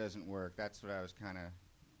work, it doesn't work. That's what I was kind of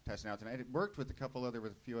testing out tonight. It worked with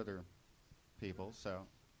a few other people. So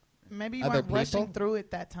maybe you Other weren't rushing people? through it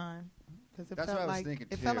that time. Because it That's felt what I was like thinking,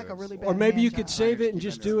 it felt too. like a really bad Or maybe hand you could job. save it and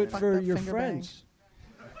just do it Fucked for up your finger friends.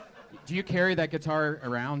 Do you carry that guitar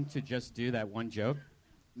around to just do that one joke?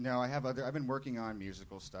 No, I've been working on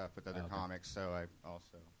musical stuff with other comics, so I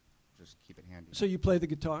also just keep it handy. So you play the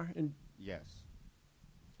guitar and Yes.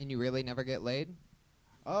 And you really never get laid?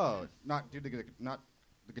 Oh, the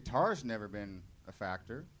guitar's never been a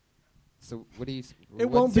factor. So what do you? It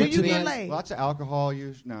what's won't be the- Do you get the- laid? Lots of alcohol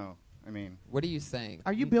use. No, I mean. What are you saying?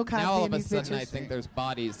 Are you Bill Cosby Now all of in a these sudden I pictures? think there's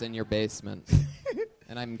bodies in your basement,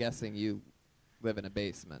 and I'm guessing you live in a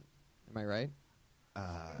basement. Am I right?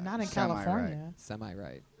 Not in Semi-right. California.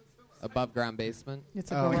 Semi-right. Above ground basement.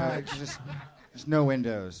 It's a Oh, garage. just no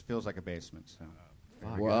windows. Feels like a basement. So.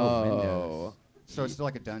 Whoa. So it's still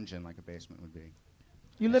like a dungeon, like a basement would be.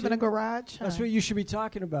 You live in a garage? that's huh? what you should be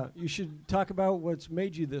talking about. You should talk about what's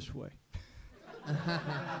made you this way.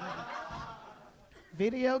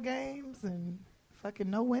 Video games and fucking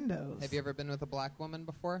no windows. Have you ever been with a black woman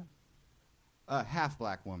before? Half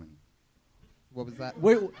black woman. What was that?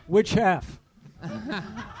 Which half?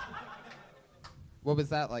 What was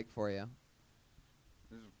that like for you?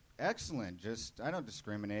 Excellent. Just I don't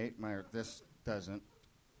discriminate. This doesn't.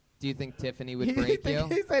 Do you think Tiffany would break you?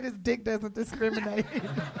 He said his dick doesn't discriminate.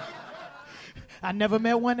 I never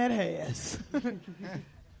met one that has.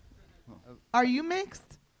 Are you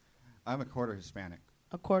mixed? I'm a quarter Hispanic.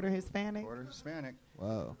 A quarter Hispanic? Quarter Hispanic.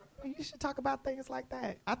 Whoa. You should talk about things like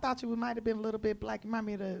that. I thought you might have been a little bit black. You remind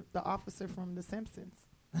me of the officer from The Simpsons.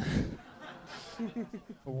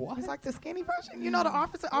 What? He's like the skinny version. You know the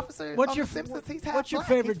officer What's on your The Simpsons? He's half What's your black.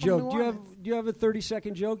 favorite He's from joke? New Do Orleans. you have a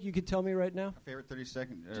 30-second joke you could tell me right now? Favorite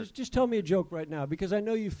 30-second. Just tell me a joke right now because I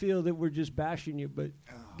know you feel that we're just bashing you, but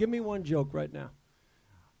give me one joke right now.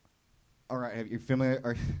 All right. Are you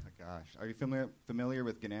familiar? Are you familiar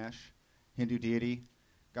with Ganesh, Hindu deity?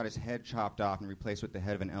 Got his head chopped off and replaced with the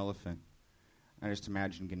head of an elephant. I just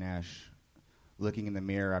imagine Ganesh looking in the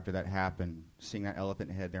mirror after that happened, seeing that elephant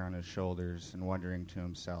head there on his shoulders, and wondering to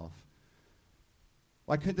himself,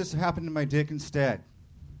 "Why couldn't this have happened to my dick instead?"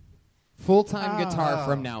 Full-time guitar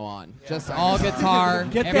from now on. Just all guitar.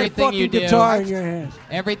 Get that everything fucking you do. guitar in your hands.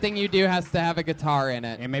 Everything you do has to have a guitar in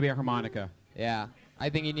it. And maybe a harmonica. Yeah. I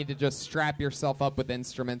think you need to just strap yourself up with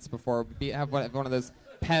instruments before have one of those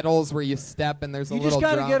pedals where you step and there's a You little just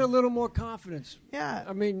got to drum. get a little more confidence. Yeah.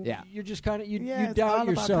 I mean, Yeah. you're just kind of you Yeah, it's doubt all about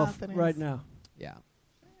yourself confidence. right now, Yeah.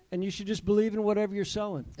 and you should just believe in whatever you're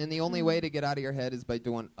selling. And the only way to get out of your head is by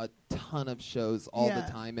doing a ton of shows all Yeah.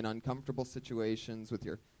 the time in uncomfortable situations with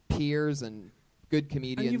your peers and good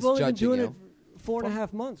comedians And you've only been judging doing you. it for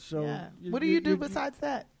 4.5 months. So Yeah. What do you do besides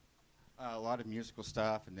that? A lot of musical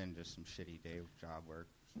stuff and then just some shitty day job work.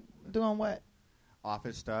 Doing what?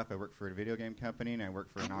 Office stuff. I work for a video game company and I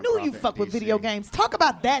work for a nonprofit. Knew you in fuck with DC. video games. Talk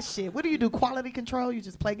about that shit. What do you do? Quality control? You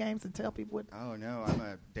just play games and tell people what? Oh no, I'm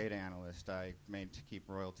a data analyst. I keep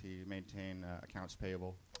royalty, maintain accounts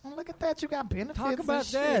payable. Oh, look at that. You got benefits. Talk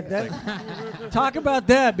about and that. shit. Talk about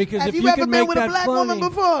that because Have if you you ever can been make with a that black funny, woman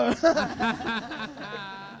before?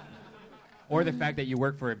 Or the fact that you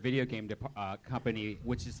work for a video game company,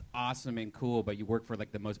 which is awesome and cool, but you work for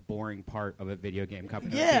like the most boring part of a video game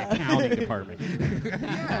company, Yeah. the accounting department.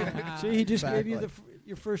 see, he just gave you Exactly.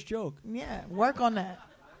 your first joke. Yeah, work on that.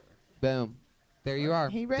 Boom. There you are.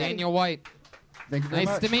 He ready. Daniel White. Thank you very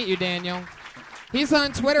Nice much. to meet you, Daniel. He's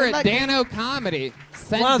on Twitter Good at luck, Dano Comedy.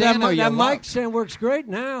 Send Wow, that, Dano your that love. mic stand works great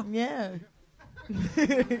now. Yeah.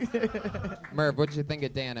 Merv, what'd you think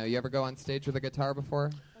of Dano? You ever go on stage with a guitar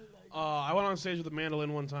before? I went on stage with a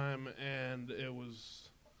mandolin one time, and it was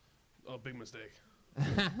a big mistake.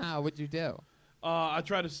 What'd you do? I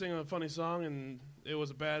tried to sing a funny song, and it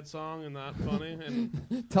was a bad song and not funny.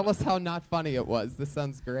 And Tell us how not funny it was. This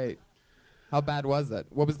sounds great. How bad was it?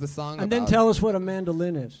 What was the song And about? then tell us what a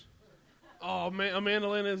mandolin is. a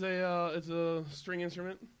mandolin is it's a string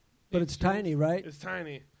instrument. But it's tiny, right? It's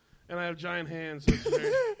tiny. And I have giant hands, so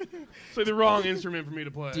it's like the wrong instrument for me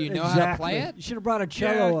to play. Do you know how to play it? You should have brought a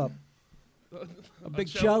cello up. A big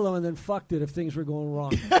cello and then fucked it if things were going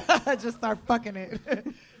wrong. Just start fucking it.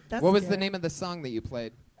 What was the name of the song that you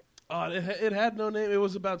played? It had no name. It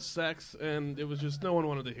was about sex, and it was just no one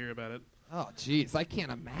wanted to hear about it. Oh, jeez, I can't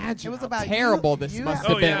imagine It was how about terrible you- this you must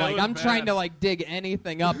had- have been. Oh, yeah, it Like, was I'm bad. trying to like dig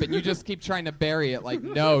anything up, and you just keep trying to bury it. Like,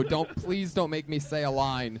 no, please don't make me say a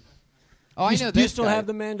line. Oh, I know this Do you still guy. have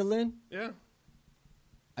the mandolin? Yeah.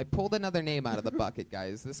 I pulled another name out of the bucket,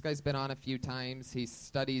 guys. This guy's been on a few times. He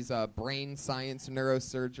studies brain science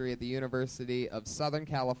neurosurgery at the University of Southern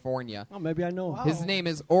California. Oh, maybe I know him. His name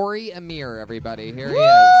is Ori Amir, everybody. Here he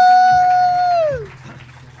is.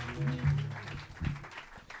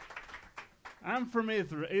 I'm from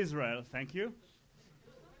Israel, thank you.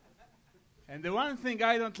 And the one thing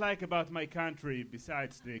I don't like about my country,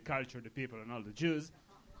 besides the culture, the people, and all the Jews,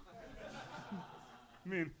 I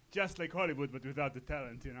mean, just like Hollywood, but without the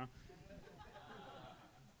talent, you know,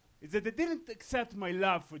 is that they didn't accept my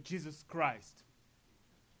love for Jesus Christ,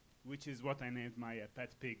 which is what I named my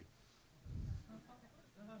pet pig.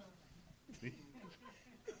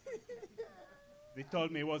 They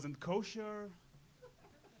told me he wasn't kosher,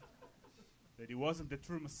 that he wasn't the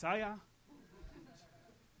true Messiah.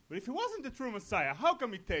 But if he wasn't the true Messiah, how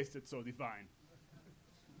come he tasted so divine?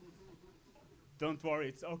 Don't worry,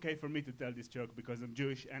 it's okay for me to tell this joke because I'm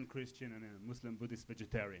Jewish and Christian and a Muslim Buddhist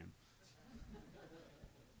vegetarian.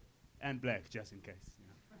 And black, just in case. You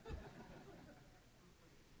know.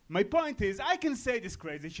 My point is, I can say this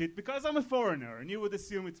crazy shit because I'm a foreigner, and you would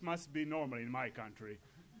assume it must be normal in my country.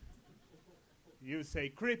 You say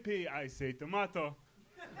creepy, I say tomato.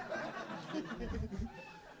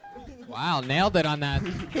 Wow, nailed it on that.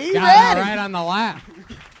 He Got it ready. right on the laugh.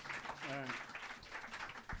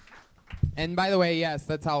 And by the way, yes,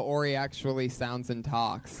 that's how Ori actually sounds and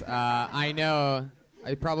talks. I know.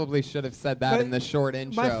 I probably should have said that But in the short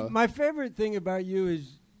intro. My favorite thing about you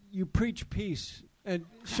is you preach peace. And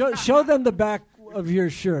show them the back of your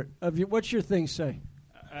shirt. What's your thing say?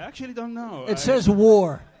 I actually don't know. It says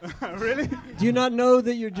war. Really? Do you not know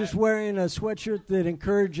that you're just wearing a sweatshirt that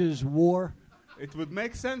encourages war? It would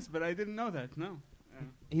make sense, but I didn't know that, no.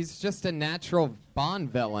 He's just a natural Bond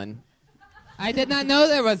villain. I did not know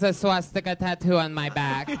there was a swastika tattoo on my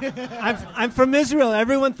back. I'm from Israel.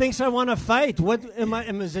 Everyone thinks I want to fight. What am I?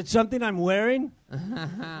 Is it something I'm wearing?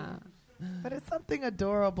 But it's something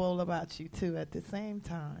adorable about you, too, at the same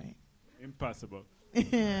time. Impossible.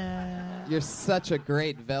 Yeah. You're such a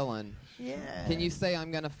great villain. Yeah. Can you say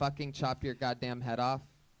I'm gonna fucking chop your goddamn head off?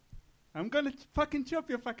 I'm gonna fucking chop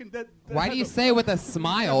your fucking dead. Why do you say it with a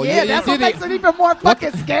smile? Yeah, You that's do what the- makes it even more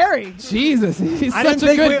fucking scary. Jesus, he's I such didn't a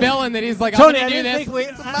think good we- villain that he's like, Tony, I'm I gonna do didn't this.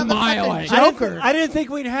 think we- Smiling. Joker. I didn't think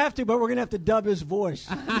we'd have to, but we're gonna have to dub his voice.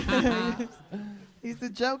 He's the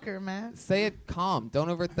Joker, man. Say it calm. Don't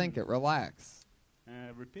overthink it. Relax.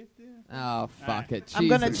 Repeat it. Oh, fuck it. I'm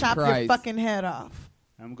gonna Jesus chop your Christ. fucking head off.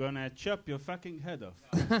 I'm gonna chop your fucking head off.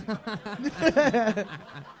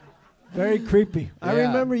 Very creepy. I Yeah.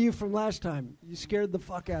 remember you from last time. You scared the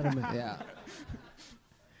fuck out of me. Yeah.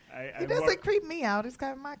 He doesn't creep me out. He's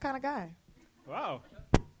kind of my kind of guy. Wow.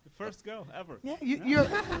 The first girl ever. Yeah, you're.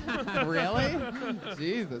 Really?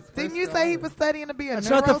 Jesus. Didn't first you girl say he ever. was studying to be a It's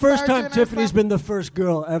not the first time neurosurgeon or Tiffany's something? been the first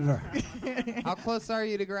girl ever. How close are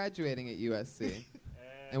you to graduating at USC?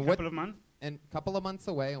 A couple of months. And couple of months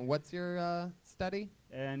away. And what's your study?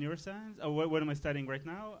 Neuroscience. Oh, what am I studying right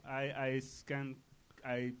now? I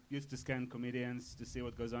used to scan comedians to see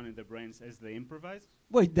what goes on in their brains as they improvise.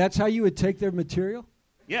 Wait, that's how you would take their material?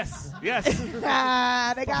 Yes, yes.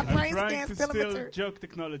 They got I'm brain trying scans to still in steal material. joke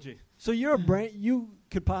technology. So you're a brain. You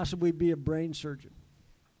could possibly be a brain surgeon.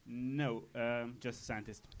 No, just a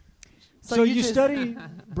scientist. So you just- study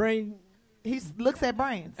brain, He looks at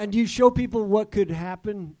brains. and you show people what could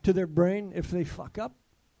happen to their brain if they fuck up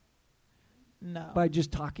No. by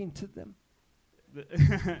just talking to them.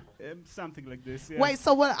 Something like this. Yes. Wait,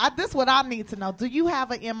 so this is what I need to know. Do you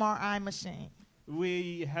have an MRI machine?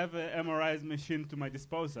 We have an MRI machine to my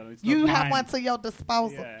disposal. It's You not have mine. one to your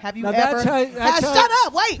disposal. Yeah. Have you Now ever? that's how- Shut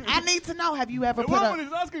up! Wait, I need to know. Have you ever The put woman a?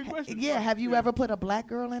 is asking questions. Yeah, have you ever put a black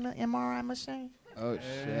girl in an MRI machine? Oh,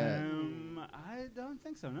 shit. I don't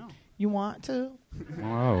think so, no. You want to?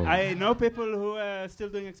 Whoa. I know people who are still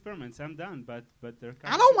doing experiments. I'm done, but they're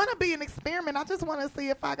I don't want to be an experiment. I just want to see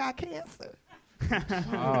if I got cancer.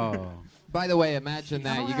 Oh. By the way, imagine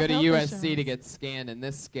that. You go to USC to get scanned, and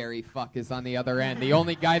this scary fuck is on the other end. The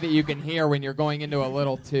only guy that you can hear when you're going into a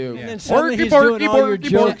little tube. And then suddenly he's doing all your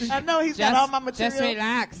jokes. I know he's got all my material. Just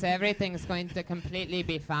relax. Everything's going to completely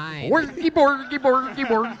be fine.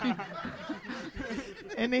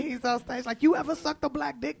 And then he's on stage like, you ever sucked a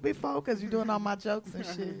black dick before? Because you're doing all my jokes and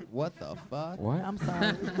shit. What the fuck? What? I'm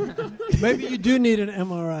sorry. Maybe you do need an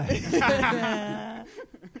MRI.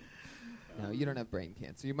 No, you don't have brain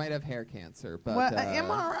cancer. You might have hair cancer, but Well,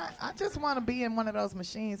 MRI, I just want to be in one of those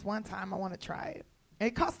machines. One time I want to try it.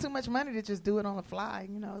 It costs too much money to just do it on the fly.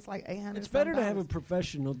 You know, it's like $800. It's better to have a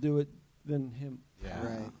professional do it than him.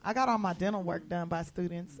 right. I got all my dental work done by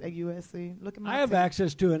students at USC. Look at my I have teeth.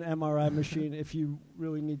 access to an MRI machine if you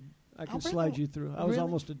really need. I can Oh, really? slide you through. I was Really?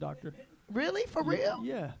 almost a doctor. Really? For real?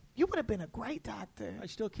 Yeah, You would have been a great doctor. I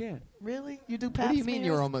still can. Really? You do pap What do you mean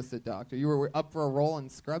you were smears? almost a doctor? You were up for a role in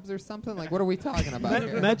Scrubs or something? Like, what are we talking about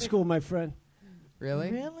here? Med school, my friend.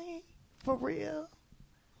 Really? Really? For real?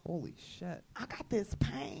 Holy shit. I got this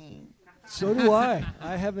pain. So do I.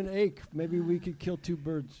 I have an ache. Maybe we could kill two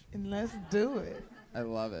birds. And let's do it. I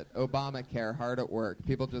love it. Obamacare, hard at work.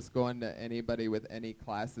 People just go into anybody with any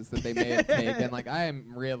classes that they may have taken. Like, I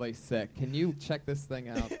am really sick. Can you check this thing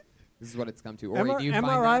out? This is what it's come to. Or do you find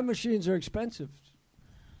MRI that? machines are expensive.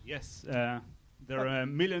 Yes, they're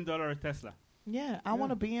 $1 million Tesla. Yeah, I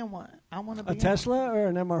want to be in one. I want to be A in Tesla or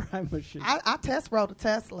an MRI machine? I test drove a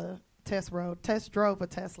Tesla. Test drove a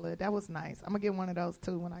Tesla. That was nice. I'm gonna get one of those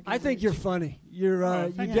too when I get I think rich. you're funny. You're Oh,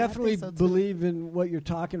 you thank you. definitely I think so, too. believe in what you're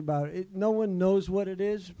talking about. No one knows what it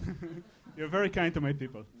is. You're very kind to my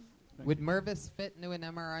people. Would Mervis fit into an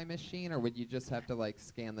MRI machine, or would you just have to, like,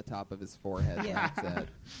 scan the top of his forehead? Yeah. And that's it?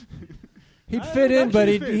 He'd I fit would in, but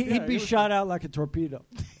actually he'd fit, yeah, be he would shot out like a torpedo.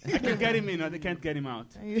 I can get him in, or they can't get him out.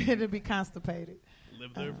 It'd be constipated.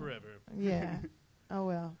 Live there forever. Yeah. Oh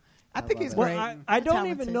well. I I think love he's it. great. Well, I don't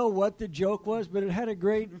Talented. even know what the joke was, but it had a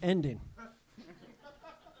great ending.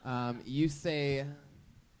 You say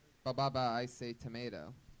ba-ba-ba, I say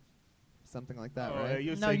tomato. Something like that, Oh, right?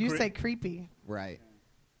 you No, say you cre- say creepy. Right.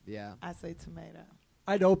 Yeah. I say tomato.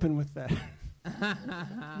 I'd open with that.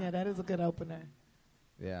 Yeah, that is a good opener.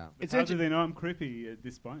 Yeah. It's how do they know I'm creepy at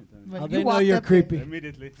this point? I mean, When How you they know walked you're up there, creepy.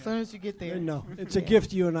 immediately. As soon as you get there. No, it's a Yeah.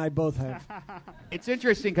 gift you and I both have. It's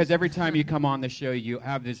interesting because every time you come on the show, you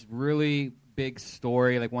have this really big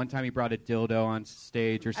story. Like one time, you brought a dildo on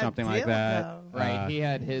stage or something like that. dildo. Right. He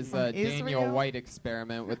had his From Daniel Israel? White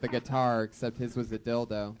experiment with the guitar, except his was a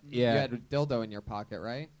dildo. Yeah. You had a dildo in your pocket,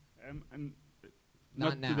 right? And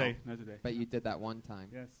Not not now. today. Not today. But you did that one time.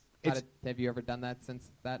 Yes. Have you ever done that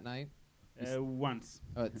since that night? Once.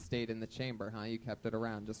 Oh, it stayed in the chamber, huh? You kept it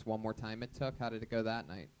around. Just one more time it took? How did it go that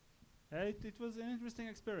night? It was an interesting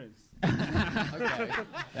experience. Okay.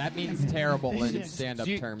 That means terrible in stand-up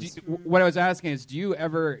terms. What I was asking is, do you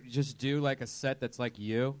ever just do like a set that's like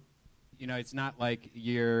you? You know, it's not like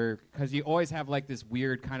because you always have like this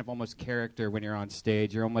weird kind of almost character when you're on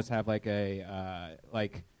stage. You almost have like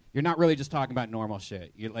you're not really just talking about normal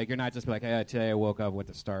shit. You're not just like, hey, today I woke up with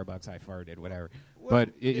the Starbucks, I farted, whatever. But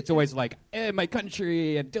it's always like, hey, my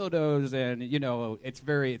country and dildos, and it's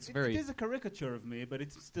very. It is a caricature of me, but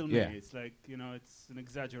it's still Yeah. me. It's like it's an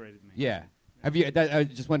exaggerated me. Yeah. I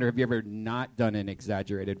just wonder, have you ever not done an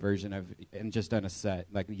exaggerated version of and just done a set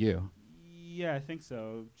like you? Yeah, I think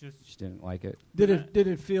so. Just didn't like it. Did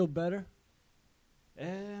it feel better?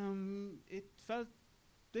 It felt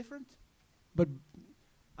different. But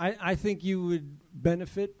I think you would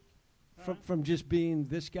benefit from just being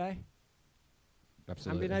this guy.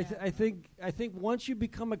 Absolutely. I mean, I think once you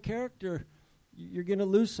become a character, you're going to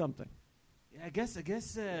lose something. Yeah, I guess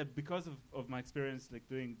because of my experience, like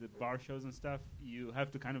doing the bar shows and stuff, you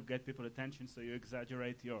have to kind of get people attention, so you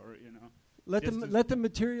exaggerate your, Let the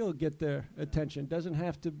material get their attention. Doesn't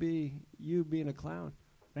have to be you being a clown.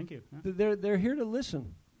 Thank you. They're here to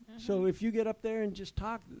listen. So if you get up there and just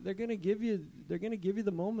talk, they're going to give you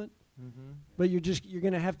the moment. Mm-hmm. But you're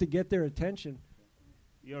going to have to get their attention.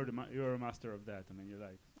 You're a master of that. I mean, you're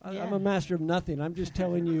like. I'm a master of nothing. I'm just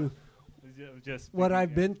telling you just what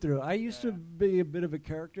I've been through. I used to be a bit of a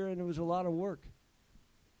character, and it was a lot of work.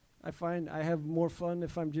 I find I have more fun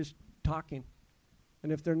if I'm just talking.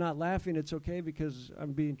 And if they're not laughing, it's okay because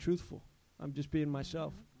I'm being truthful. I'm just being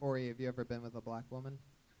myself. Ori, have you ever been with a black woman?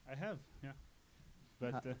 I have, yeah.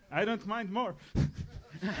 But I don't mind more.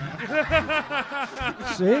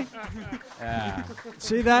 See? Yeah.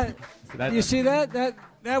 See that? You see that?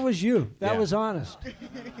 That was you. That Yeah. was honest.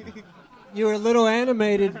 You were a little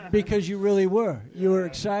animated because you really were. You were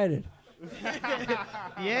excited.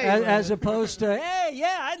 As opposed to, hey,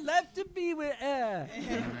 yeah, I'd love to be with.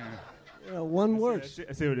 One word.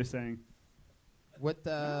 I see what you're saying.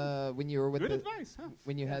 What when you were with Good the advice, huh?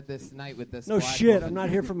 when you had this night with this No black shit. woman, I'm not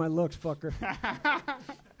here for my looks, fucker.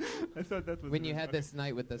 I thought that was when you really had funny. this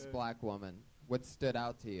night with this black woman, what stood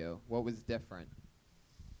out to you? What was different?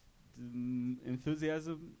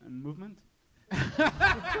 Enthusiasm and movement.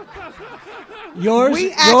 Yours, We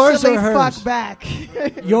yours actually or hers? fuck back.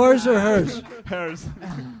 Yours or hers? Hers.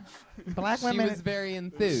 Black She women. was very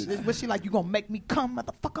enthused. Was she like, you gonna make me come,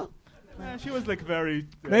 motherfucker? She was like very.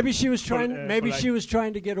 Maybe she was trying. Maybe polite. she was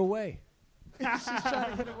trying to get away. She's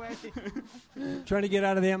trying to get away. Trying to get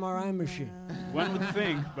out of the MRI machine. One would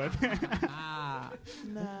think, but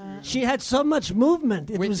She had so much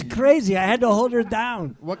movement. It was crazy. I had to hold her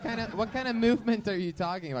down. What kind of movement are you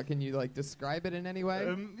talking about? Can you like describe it in any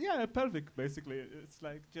way? yeah, pelvic basically. It's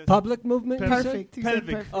like just Public movement. you said? Perfect. He said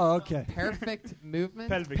Pelvic. perfect. Oh, okay. Perfect movement.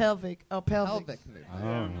 pelvic. Pelvic. Oh, pelvic. Pelvic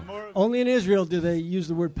movement. More Only in Israel do they use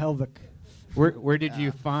the word pelvic. Where did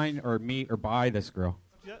you find or meet or buy this girl?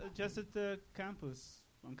 just at the campus,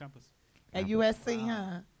 on campus. At USC,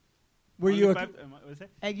 huh? Were Only you a, what was it?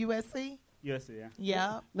 At USC? USC, yeah.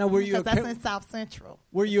 Yeah. now? Were you a Because that's cha- in South Central.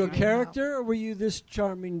 were you a Right. character or were you this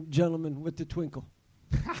charming gentleman with the twinkle?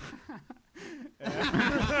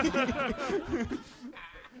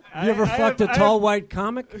 You ever fucked a tall white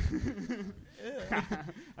comic?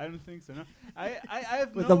 I don't think so. No, I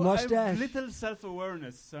have With no, a mustache? I have little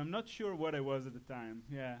self-awareness, so I'm not sure what I was at the time.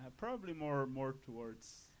 Yeah, probably more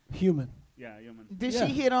towards Human. human. Did Yeah.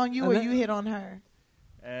 she hit on you And or that- you hit on her?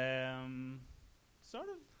 Sort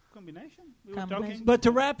of combination. We were Combination. talking. But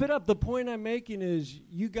to wrap it up, the point I'm making is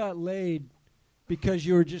you got laid because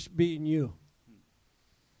you were just being you.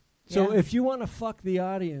 So Yeah. if you want to fuck the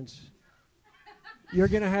audience, you're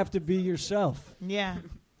going to have to be yourself. Yeah.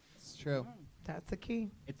 It's true. That's the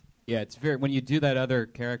key. It's very when you do that other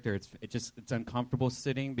character, it's uncomfortable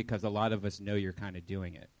sitting because a lot of us know you're kind of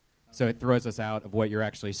doing it, so it throws us out of what you're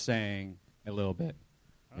actually saying a little bit,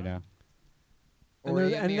 you know. And, Or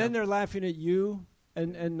and Amir. then they're laughing at you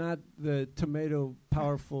and not the tomato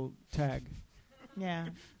powerful tag. Yeah.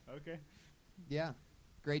 Okay. Yeah.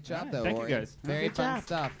 Great job, Alright, though, thank you, Ori. guys. Very Good fun job.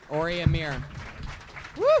 stuff. Ori Amir.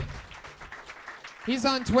 Woo! He's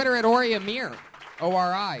on Twitter at Ori Amir.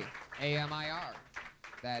 ORIAMIR.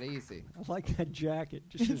 That easy. I like that jacket.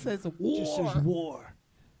 Just It says war. Just says war.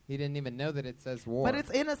 He didn't even know that it says war. But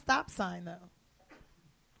it's in a stop sign, though.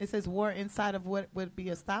 It says war inside of what would be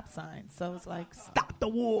a stop sign. So it's like, stop the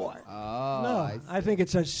war. Oh, No, I I think it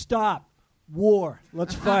says stop, war,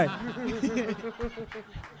 let's fight.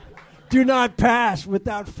 Do not pass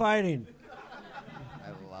without fighting.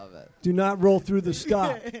 love it. Do not roll through the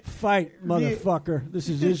stop. Fight, motherfucker. This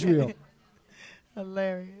is Israel.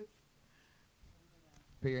 Hilarious.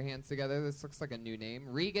 Put your hands together. This looks like a new name.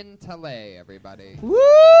 Regan Talay, everybody. Woo!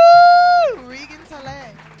 Regan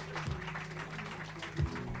Talay.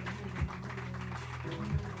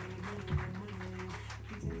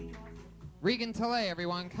 Regan Talay,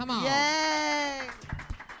 everyone. Come on. Yay!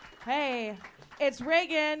 Hey, it's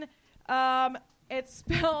Reagan. It's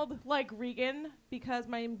spelled like Regan because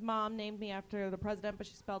my mom named me after the president, but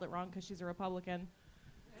she spelled it wrong because she's a Republican.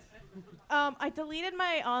 I deleted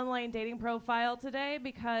my online dating profile today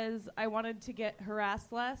because I wanted to get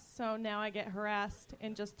harassed less, so now I get harassed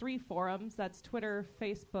in just 3 forums. That's Twitter,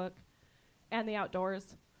 Facebook, and the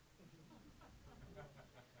outdoors.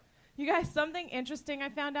 You guys, something interesting I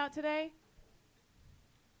found out today.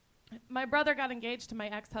 My brother got engaged to my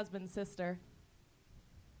ex-husband's sister.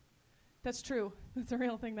 That's true. That's a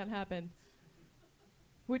real thing that happened.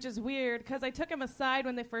 Which is weird, because I took him aside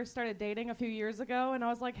when they first started dating a few years ago, and I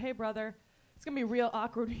was like, hey, brother, it's going to be real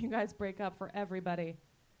awkward when you guys break up for everybody.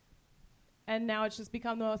 And now it's just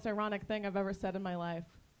become the most ironic thing I've ever said in my life.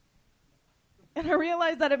 And I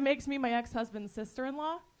realized that it makes me my ex-husband's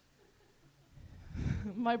sister-in-law.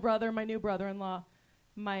 My brother, my new brother-in-law,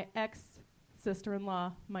 my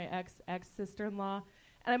ex-sister-in-law, my ex-ex-sister-in-law.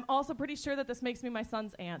 And I'm also pretty sure that this makes me my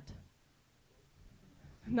son's aunt.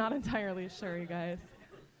 Not entirely sure, you guys.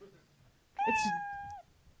 It's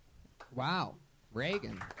Wow.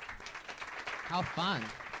 Reagan. How fun.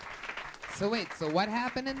 So wait, so what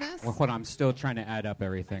happened in this? Well, hold on, I'm still trying to add up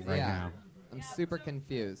everything right Yeah. now. I'm super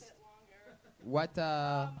confused. What,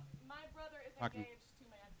 my brother is Talking- engaged to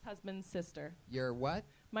my ex-husband's sister. your what?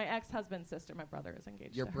 My ex-husband's sister. My brother is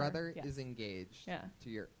engaged Your to her. brother Yes. is engaged Yeah. to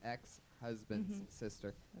your ex-husband's Mhm.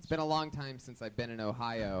 sister. It's been a long time since I've been in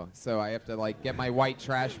Ohio, so I have to like get my white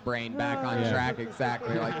trash brain back on Yeah. track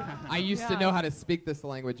exactly. Like I used to Yeah. know how to speak this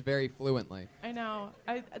language very fluently. I know.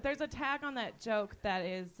 There's a tag on that joke that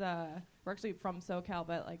is, we're actually from SoCal,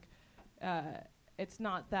 but like, it's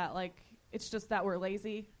not that like, it's just that we're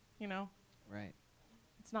lazy, you know? Right.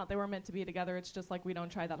 It's not they were meant to be together. It's just like we don't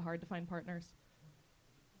try that hard to find partners.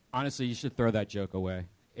 Honestly, you should throw that joke away.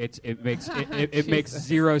 It makes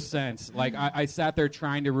zero sense. Like I sat there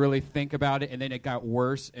trying to really think about it, and then it got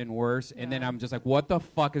worse and worse, and then I'm just like, what the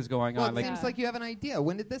fuck is going on? It seems like you have an idea.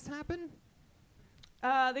 When did this happen?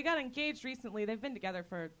 They got engaged recently. They've been together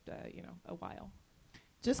for a while.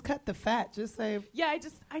 Just cut the fat. Just say. Yeah,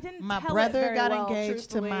 I didn't. My tell brother it very got well,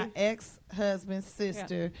 engaged to truthfully. my ex-husband's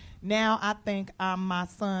sister. Now I think I'm my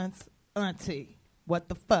son's auntie. What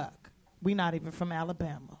the fuck? We not even from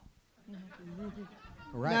Alabama.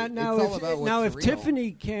 Right. Now, it's all about what's if real.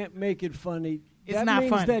 Tiffany can't make it funny, It's that not means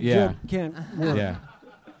funny. that Yeah. joke can't work. Yeah.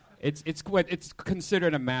 It's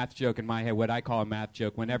considered a math joke in my head, what I call a math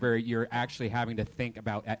joke. Whenever you're actually having to think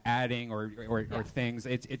about adding or things,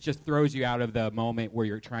 it just throws you out of the moment where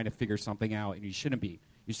you're trying to figure something out, and you shouldn't be.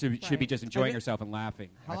 You should be just enjoying yourself and laughing.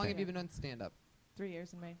 How I long think. have you been on stand-up? 3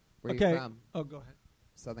 years in May. Where Okay. are you from? Oh, go ahead.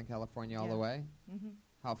 Southern California all Yeah. the way? Mm-hmm.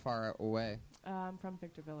 How far away? I'm from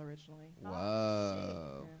Victorville originally.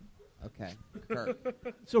 Whoa. Okay. Kurt.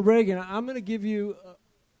 So, Reagan, I'm going to give you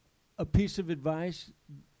a piece of advice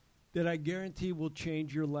that I guarantee will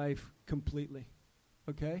change your life completely.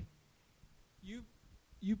 Okay?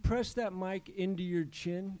 You press that mic into your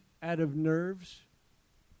chin out of nerves,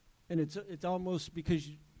 and it's almost because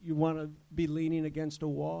you want to be leaning against a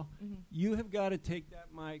wall. Mm-hmm. You have got to take that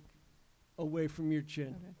mic away from your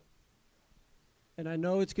chin. Okay. And I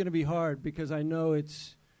know it's going to be hard because I know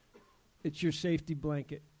it's your safety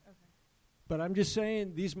blanket. Okay. But I'm just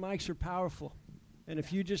saying these mics are powerful. And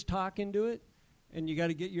if you just talk into it and you got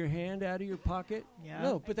to get your hand out of your pocket. Yeah.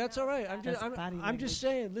 No, but that's all right. I'm That's just body I'm just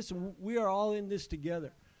language. saying, listen, we are all in this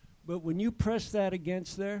together. But when you press that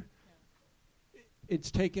against there,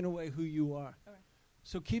 it's taking away who you are. Okay.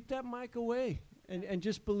 So keep that mic away and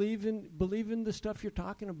just believe in the stuff you're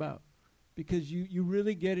talking about. Because you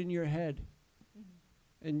really get in your head.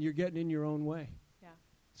 And you're getting in your own way. Yeah.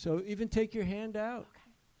 So even take your hand out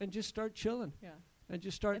and just start chilling. Yeah. And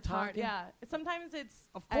just start It's hard. talking. Yeah. Sometimes it's.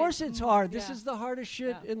 Of course it's hard. This yeah. is the hardest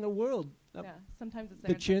shit Yeah. in the world. Yeah. Sometimes it's the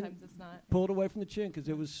there. And chin, sometimes it's not. pull it away from the chin because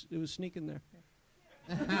it was sneaking there.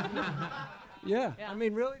 Yeah. Yeah. I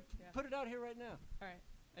mean, really, Yeah. put it out here right now. All right.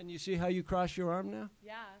 And you see how you cross your arm now?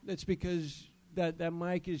 Yeah. That's because that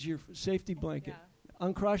mic is your safety blanket. Yeah.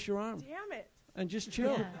 Uncross your arm Damn it. and just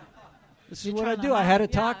chill. Yeah. This is You're what I trying to do. I had a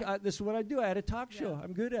hide. talk. Yeah. This is what I do. I had a talk show. Yeah.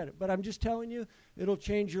 I'm good at it. But I'm just telling you, it'll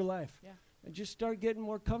change your life. Yeah. And just start getting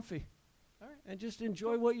more comfy. All right. And just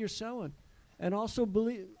enjoy what you're selling. And also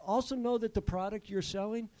know that the product you're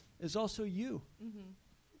selling is also you.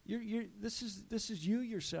 Mm-hmm. This is you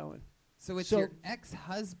you're selling. So it's So- your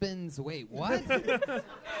ex-husband's. Wait, what?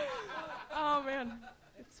 Oh man,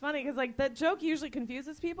 it's funny because like that joke usually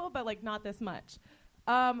confuses people, but like not this much.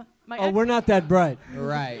 My ex- We're not that bright.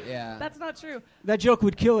 Right, yeah. That's not true. That joke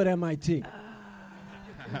would kill at MIT.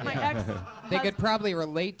 My ex. They could probably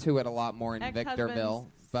relate to it a lot more in ex-husband's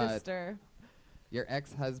Victorville, but sister. your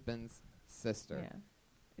ex-husband's sister. Yeah,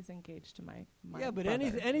 is engaged to my Yeah, but brother.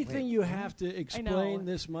 anything Wait, you what? have to explain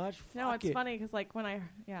this much. No, fuck it's it. funny because like when I'm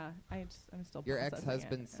still Your processing it.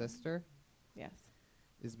 ex-husband's sister Yes,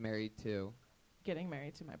 is married to. getting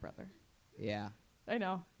married to my brother. Yeah, I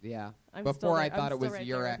know. yeah. I'm still Before I right- thought I'm it was still right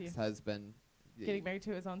your there with you. ex-husband. Getting married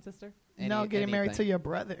to his own sister. No, getting married to your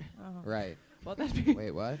brother. Oh. Right. Well, that'd be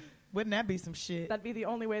Wait, what? Wouldn't that be some shit? that'd be the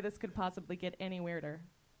only way this could possibly get any weirder.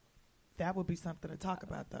 That would be something to talk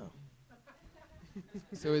about, though.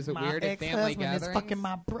 So is it My weird at family ex-husband gatherings? is fucking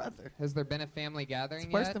my brother. Has there been a family gathering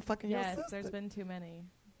It's worse yet? than fucking your Yes, sister. there's been too many.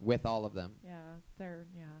 With all of them. Yeah, they're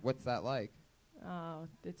What's that like? Oh,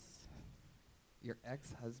 it's Your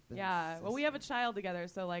ex-husband. yeah. Well, we have a child together,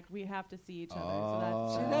 so like we have to see each other. So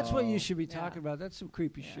See, that's that's what you should be Yeah. talking about. That's some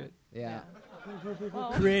creepy Yeah. shit. Yeah.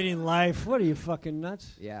 Well, Creating life. What are you, fucking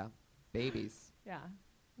nuts? Yeah. Babies. yeah.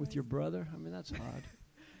 With your brother? I mean, that's odd.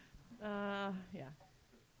 Yeah.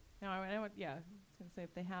 No, I would. Yeah, I was gonna say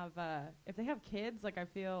if they have kids, like I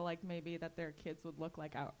feel like maybe that their kids would look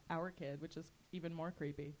like our kid, which is even more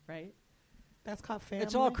creepy, right? That's called family.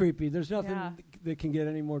 It's all creepy. There's nothing Yeah. that can get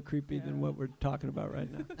any more creepy than Yeah. what we're talking about right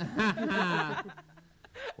now.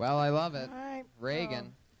 Well, I love it. All right.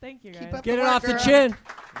 Reagan. Thank you, guys. Keep up Get the it work, off the girl. chin.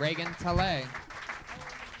 Reagan Talley.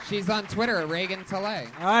 She's on Twitter at Reagan Talley.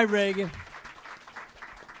 All right, Reagan.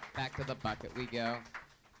 Back to the bucket we go.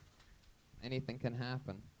 Anything can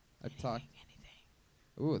happen.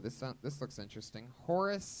 Ooh, this looks interesting.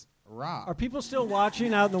 Horace Rock. Are people still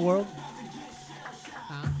watching out in the world?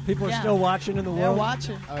 Huh? People are Yeah. still watching in the They're world?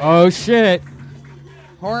 watching. Oh shit!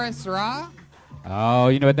 Horace Ra? Oh,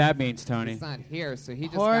 you know what that means, Tony. He's not here, so he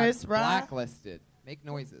just Horace got Ra? blacklisted. Make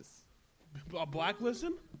noises.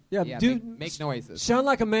 Blacklisted? Yeah, Yeah, do make noises. Sound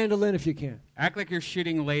like a mandolin if you can. Act like you're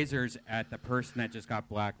shooting lasers at the person that just got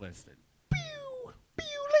blacklisted.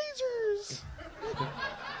 Lasers.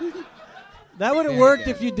 That would have worked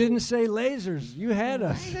if you didn't say lasers. You had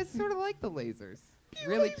us. Hey, that's sort of like the lasers.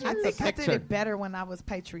 Really I keeps think the I picture. did it better when I was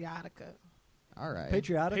Patriotica. All right.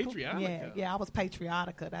 Patriotical? Yeah, I was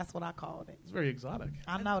Patriotica. That's what I called it. It's very exotic.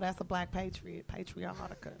 I know, that's a black patriot.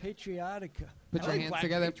 Patriotica. Patriotica. Put I your like hands Black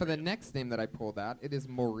together for the next name that I pulled out. It is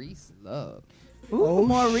Maurice Love. Ooh, Oh,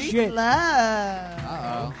 Maurice shit. Love.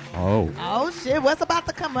 Uh-oh. Oh. Oh, shit. What's about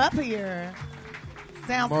to come up here?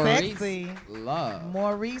 Sounds Maurice sexy. Love.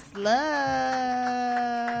 Maurice Love.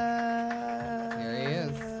 Here he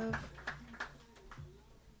is.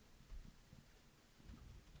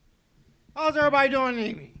 How's everybody doing this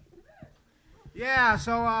evening? Yeah,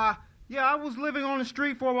 so, I was living on the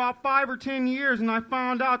street for about 5 or 10 years, and I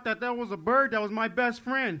found out that there was a bird that was my best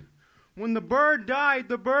friend. When the bird died,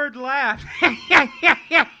 the bird laughed.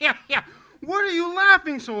 What are you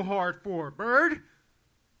laughing so hard for, bird?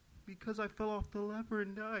 Because I fell off the lever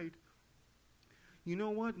and died. You know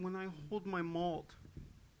what? When I hold my malt,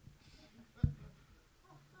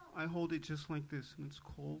 I hold it just like this, and it's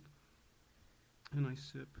cold, and I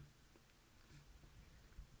sip.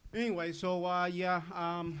 Anyway, so, up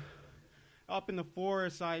in the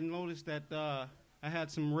forest, I noticed that I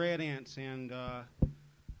had some red ants, and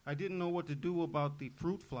I didn't know what to do about the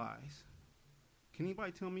fruit flies. Can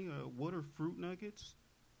anybody tell me what are fruit nuggets?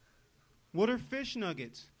 What are fish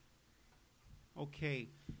nuggets? Okay,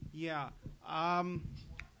 yeah. I'm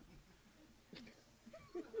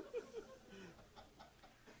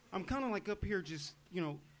kind of like up here just,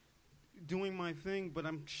 doing my thing, but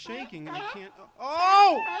I'm shaking and I can't.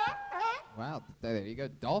 Oh! Wow, there you go.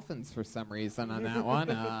 Dolphins for some reason on that one.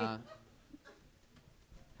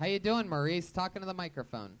 How you doing, Maurice? Talking to the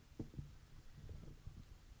microphone.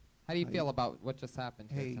 How do you feel about what just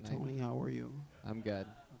happened here Hey, tonight? Tony, how are you? I'm good.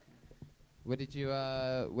 What did you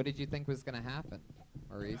think was going to happen,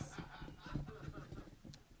 Maurice?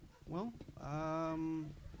 Well,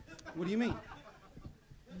 what do you mean?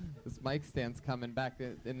 This mic stand's coming back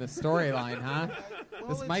in the storyline, huh?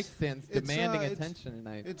 Well, This mic stand's demanding attention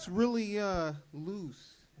tonight. It's really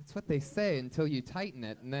loose. That's what they say until you tighten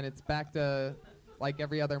it, and then it's back to like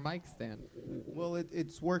every other mic stand. Well,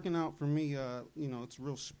 it's working out for me. It's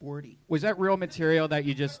real sporty. Was that real material that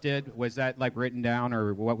you just did? Was that like written down,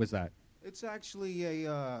 or what was that? It's actually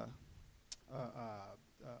a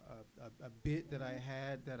bit that I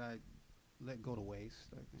had that I let go to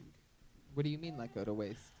waste, I think. What do you mean let go to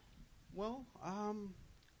waste? Well,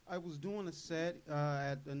 I was doing a set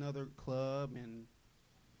at another club, and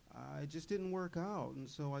it just didn't work out. And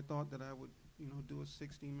so I thought that I would, do a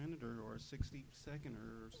 60-minute or a 60-second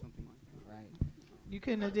or something like that. Right. You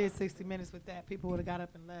couldn't have did 60 minutes with that. People would have got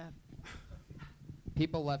up and left.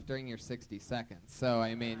 People left during your 60 seconds. So,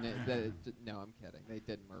 I mean, no, I'm kidding. They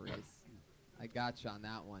did, Maurice. I got you on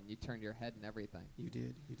that one. You turned your head and everything. You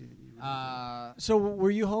did. You really did. So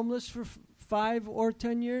were you homeless for 5 or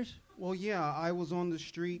 10 years? Well, yeah, I was on the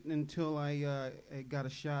street until I got a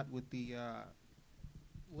shot with the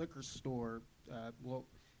liquor store.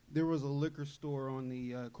 There was a liquor store on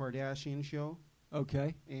the Kardashian show.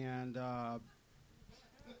 Okay. And I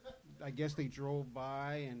guess they drove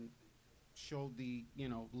by and showed the,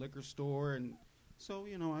 liquor store. And so,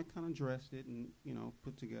 I kind of dressed it and,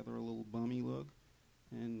 put together a little bummy look.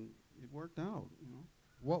 And it worked out,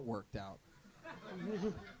 What worked out?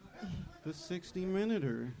 The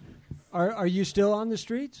 60-minute-er. Are you still on the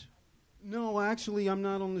streets? No, actually, I'm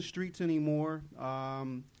not on the streets anymore.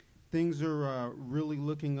 Things are really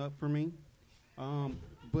looking up for me.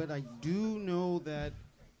 But I do know that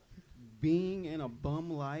being in a bum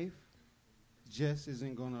life just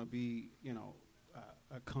isn't going to be,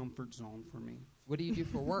 a comfort zone for me. What do you do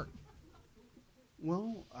for work?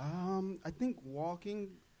 Well, I think walking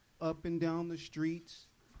up and down the streets.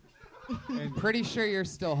 I'm pretty sure you're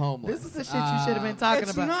still homeless. This is the shit you should have been talking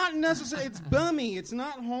it's about. It's not necessary. It's bummy. It's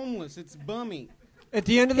not homeless. It's bummy. At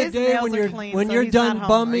the end of the His day, nails when are you're clean, when so you're he's done not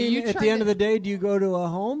homeless. bumming, Are you at the trying end of to- the day, do you go to a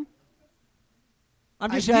home?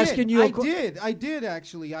 I'm just asking you. I did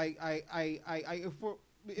actually. It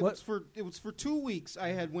was for 2 weeks. I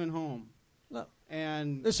had went home. No.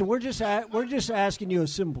 And Listen, we're just asking you a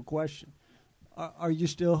simple question. Are you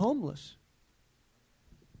still homeless?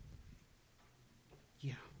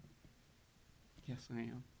 yeah. Yes, I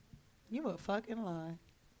am. You a fucking lie.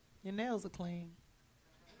 Your nails are clean.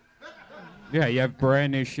 Yeah, you have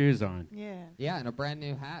brand new shoes on. Yeah. Yeah, and a brand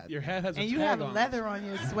new hat. Your hat has And a you tag have on it. leather on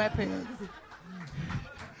your sweatpants.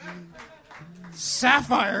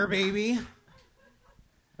 Sapphire, baby.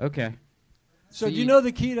 Okay. So you know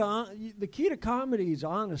the key to comedy is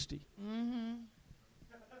honesty. Mm-hmm.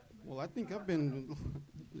 Well, I think I've been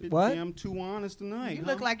What? damn too honest tonight. You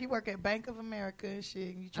look like you work at Bank of America and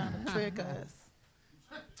shit, and you trying to trick us.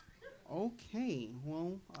 Okay,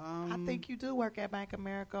 well, I think you do work at Bank of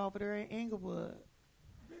America over there in Inglewood.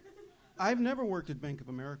 I've never worked at Bank of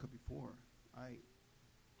America before.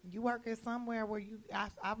 You work at somewhere where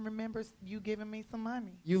I remember you giving me some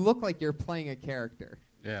money. You look like you're playing a character.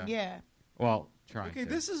 Yeah. Yeah. Well, trying Okay, to.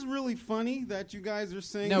 this is really funny that you guys are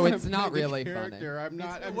saying. No, that it's I'm not playing a really character. funny. I'm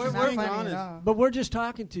not. I'm We're just not being funny at honest. all. But we're just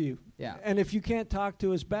talking to you. Yeah. And if you can't talk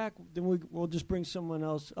to us back, then we'll just bring someone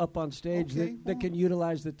else up on stage Okay, that can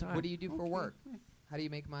utilize the time. What do you do for work? How do you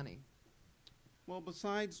make money? Well,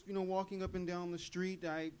 besides walking up and down the street,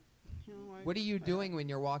 What are you doing when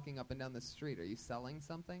you're walking up and down the street? Are you selling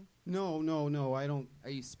something? No, I don't. Are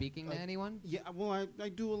you speaking to anyone? Yeah, well, I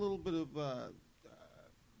do a little bit of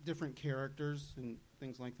different characters and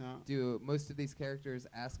things like that. Do most of these characters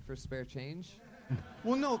ask for spare change?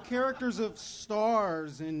 Well, no, characters of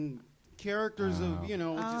stars and characters of,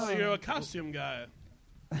 Oh, you're a costume guy.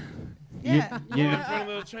 Yeah. In front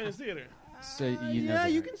of the Chinese theater. So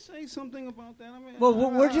you can say something about that. I mean, Well,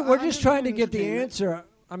 we're I just trying to get the entertainment. answer.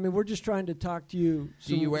 I mean, we're just trying to talk to you.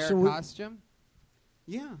 Do you wear a costume?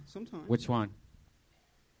 Yeah, sometimes. Which one?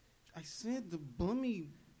 I said the bummy.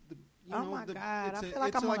 Oh my God! I feel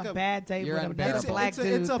like it's I'm on a bad date You're with another unbearable. black dude.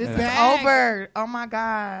 It's a This is bag. over. Oh my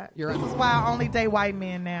God! You're This is why I only date white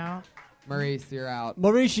men now. Maurice, you're out.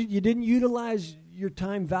 Maurice, you didn't utilize your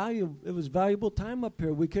time value. It was valuable time up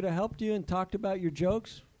here. We could have helped you and talked about your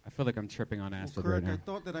jokes. I feel like I'm tripping on acid Kirk, right now. I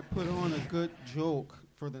thought that I put on a good joke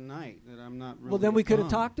for the night. That I'm not really. Well, then we could have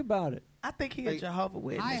bum. talked about it. I think he a Jehovah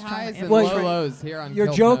Witness. High trying highs to and Well, low lows here on Your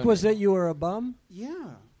Kill joke Tony. was that you were a bum,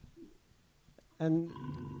 Yeah. and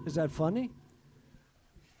is that funny?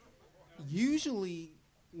 Usually,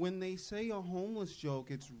 when they say a homeless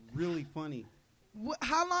joke, it's really funny.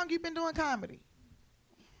 How long you been doing comedy?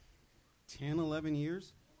 10, 11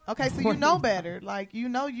 years. Okay, so you know better. Like you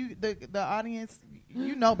the audience,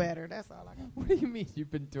 you know better. That's all I got. What do you mean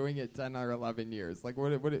you've been doing it 10 or 11 years? Like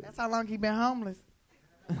what? That's how long he been homeless.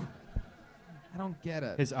 I don't get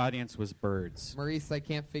it. His audience was birds. Maurice, I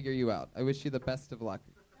can't figure you out. I wish you the best of luck.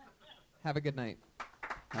 Have a good night.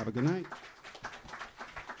 Have a good night.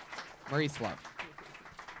 Maurice Love.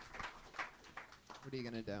 What are you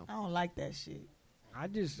going to do? I don't like that shit. I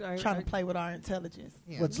trying to play with our intelligence.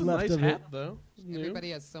 Yeah. What's It's a left nice of hat, it? though.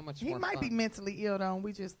 Everybody has so much He more might fun. be mentally ill, though. And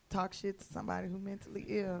we just talk shit to somebody who's mentally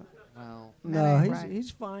ill. Well, No, ain't he's right.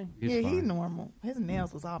 he's fine. He's He's fine. normal. His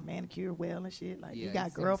nails was all manicured well and shit. Like yeah, he got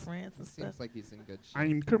seems- girlfriends and Seems stuff. like he's in good shape.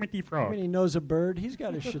 I'm Kermit the I Frog. mean, he knows a bird. He's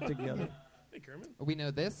got his shit together. Hey, Kermit. We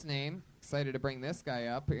know this name. Excited to bring this guy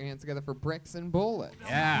up. Put your hands together for Bricks and Bullets.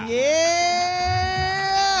 Yeah.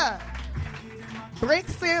 Yeah!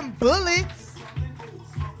 Bricks and bullets.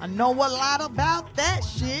 I know a lot about that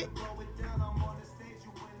shit.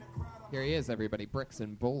 Here he is, everybody. Bricks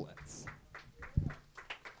and Bullets.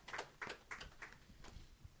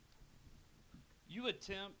 You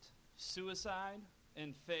attempt suicide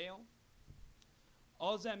and fail,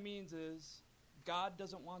 all that means is God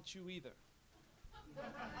doesn't want you either.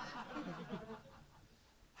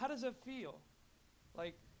 How does it feel?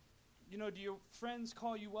 Like, do your friends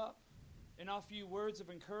call you up and offer you words of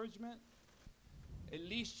encouragement? At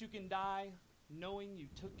least you can die knowing you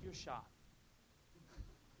took your shot.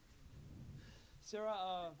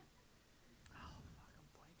 Sarah,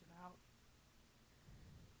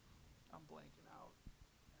 I'm blanking out.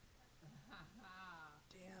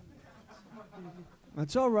 Damn it.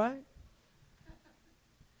 That's all right.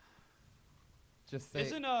 Just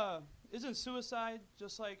say. Isn't suicide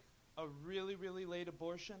just like a really, really late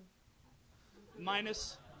abortion?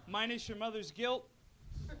 Minus your mother's guilt?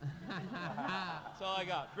 That's all I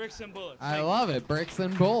got. Bricks and bullets. I Thank love it. Bricks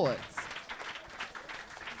and Bullets.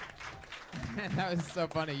 That was so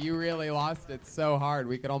funny. You really lost it so hard.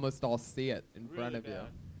 We could almost all see it in front of you.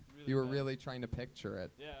 You were really trying to picture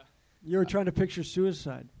it. Yeah. You were trying to picture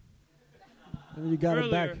suicide, and you got it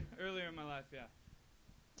back. Earlier in my life, yeah.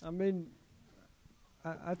 I mean,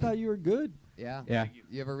 I thought you were good. Yeah. Yeah.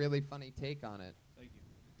 You have a really funny take on it. Thank you.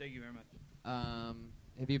 Thank you very much.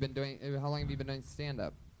 Have you been doing? How long have you been doing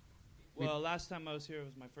stand-up? Well, last time I was here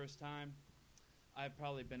was my first time. I've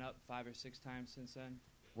probably been up 5 or 6 times since then.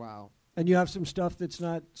 Wow. And you have some stuff that's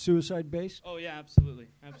not suicide-based? Oh, yeah, absolutely.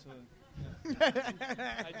 Absolutely.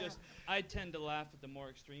 Yeah. I tend to laugh at the more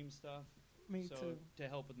extreme stuff. Me so too. To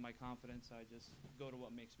help with my confidence, I just go to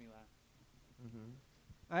what makes me laugh. Mm-hmm.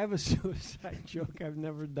 I have a suicide joke I've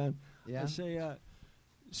never done. Yeah? I say,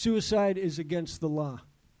 suicide is against the law.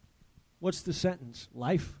 What's the sentence?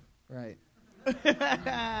 Life. Right.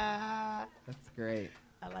 That's great.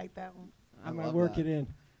 I like that one. I might work it in.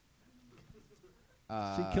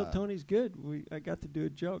 See, Kill Uh, Tony's good. I got to do a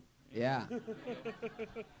joke. Yeah.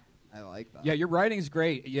 I like that. Yeah, your writing's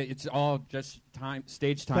great. Yeah, it's all just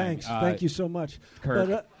stage time. Thanks. Thank you so much. Kirk.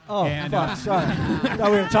 But, oh, And, fuck, sorry. I thought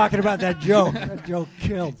we were talking about that joke. That joke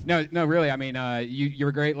killed. No, really. I mean, you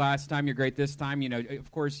were great last time. You're great this time. You know, of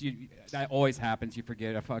course, that always happens. You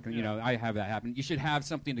forget a fucking. You know, I have that happen. You should have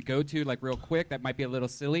something to go to, like real quick. That might be a little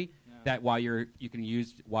silly. That you can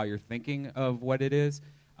use while you're thinking of what it is.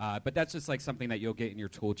 But that's just like something that you'll get in your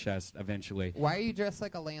tool chest eventually. Why are you dressed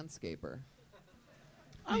like a landscaper?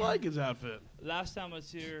 I like his outfit. Last time I was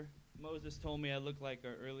here, Moses told me I looked like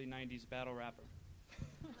an early 90s battle rapper.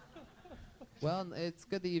 Well, it's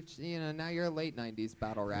good that now you're a late 90s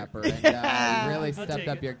battle rapper and you really stepped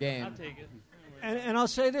up your game. I'll take it. And I'll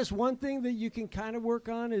say this, one thing that you can kind of work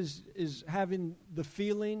on is having the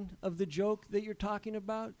feeling of the joke that you're talking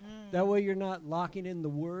about. That way you're not locking in the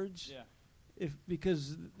words. Yeah.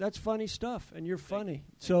 Because that's funny stuff, and you're funny.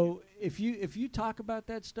 So if you talk about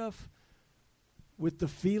that stuff with the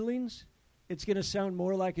feelings, it's going to sound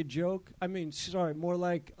more like a joke. More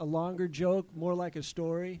like a longer joke, more like a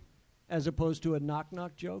story, as opposed to a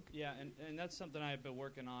knock-knock joke. Yeah, and that's something I've been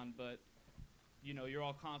working on, but, you're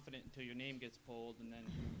all confident until your name gets pulled, and then...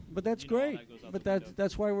 But that's all great. that goes out But the window.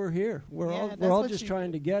 that's why we're here. We're Yeah, all that's just what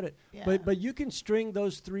trying to get it. Yeah. But you can string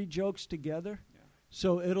those 3 jokes together,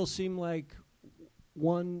 so it'll seem like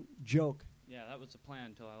one joke. Yeah, that was the plan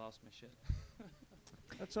until I lost my shit.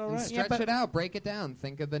 That's all And right. stretch it out. Break it down.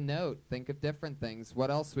 Think of the note. Think of different things.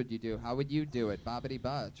 What else would you do? How would you do it?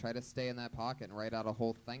 Bobbity-ba. Try to stay in that pocket and write out a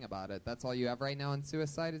whole thing about it. That's all you have right now in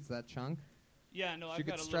Suicide is that chunk? Yeah, no, So I've you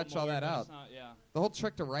got could a stretch little all more, that but out. it's not- yeah. The whole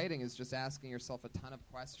trick to writing is just asking yourself a ton of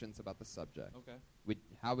questions about the subject. Okay.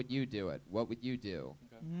 How would you do it? What would you do?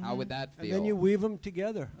 Okay. How would that feel? And then you weave them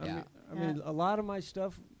together. Yeah. I mean, a lot of my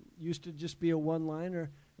stuff used to just be a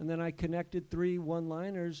one-liner, and then I connected 3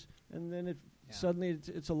 one-liners, and then suddenly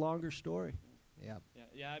it's a longer story. Yeah.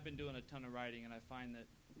 Yeah, I've been doing a ton of writing, and I find that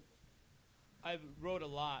I wrote a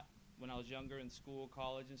lot when I was younger in school,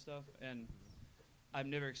 college, and stuff, and I've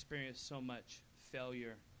never experienced so much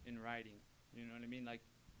failure in writing. You know what I mean? Like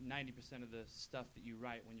 90% of the stuff that you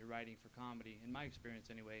write when you're writing for comedy, in my experience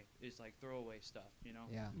anyway, is like throwaway stuff.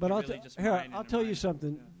 Yeah. But You're I'll, really t- just here, whining I'll and tell you whining.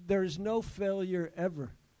 something. There is no failure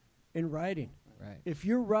ever in writing. Right. If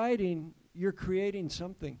you're writing, you're creating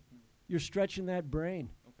something. You're stretching that brain.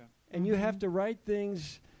 Okay. And you have to write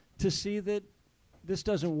things to see that this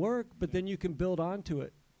doesn't work, but then you can build onto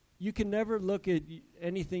it. You can never look at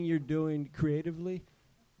anything you're doing creatively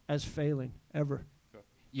as failing, ever.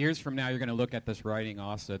 Years from now, you're going to look at this writing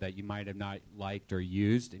also that you might have not liked or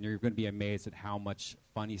used, and you're going to be amazed at how much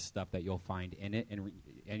funny stuff that you'll find in it,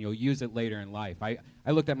 and you'll use it later in life. I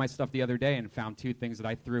looked at my stuff the other day and found 2 things that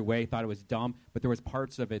I threw away, thought it was dumb, but there was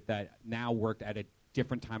parts of it that now worked at a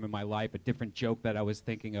different time in my life, a different joke that I was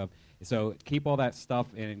thinking of. So keep all that stuff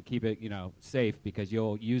and keep it, safe because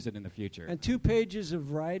you'll use it in the future. And 2 pages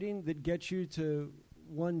of writing that gets you to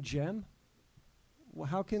 1 gem. Well,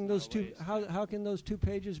 how can those how can those 2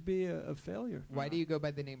 pages be a failure? Why do you go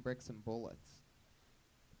by the name Bricks and Bullets?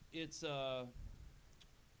 It's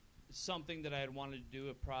something that I had wanted to do,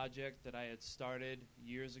 a project that I had started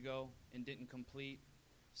years ago and didn't complete.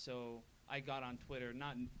 So I got on Twitter,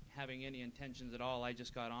 not having any intentions at all. I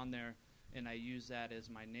just got on there, and I used that as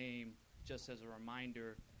my name just as a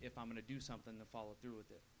reminder if I'm going to do something to follow through with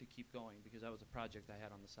it, to keep going, because that was a project I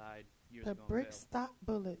had on the side years The ago. and Bricks failed. Stop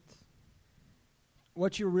Bullets.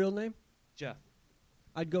 What's your real name? Jeff.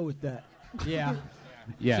 I'd go with that. Yeah.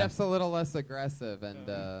 Yeah. Jeff's a little less aggressive and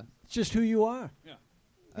It's just who you are.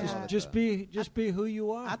 Yeah. Just be who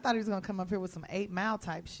you are. I thought he was gonna come up here with some 8 Mile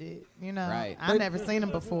type shit. Right. I never seen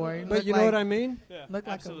him before. He But looked you know like- what I mean? Yeah, Look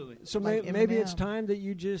like absolutely. So like maybe it's Eminem. time that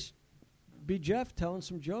you just be Jeff, telling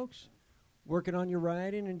some jokes, working on your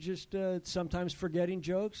writing, and just sometimes forgetting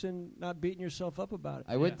jokes and not beating yourself up about it.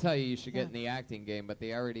 I would tell you should get in the acting game, but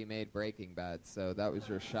they already made Breaking Bad, so that was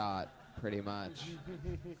your shot, pretty much.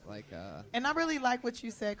 And I really like what you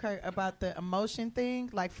said, Kurt, about the emotion thing.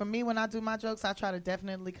 Like, for me, when I do my jokes, I try to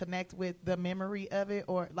definitely connect with the memory of it,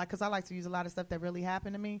 or like, because I like to use a lot of stuff that really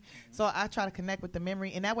happened to me. So I try to connect with the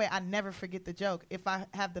memory, and that way I never forget the joke. If I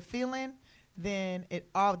have the feeling, then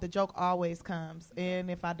the joke always comes.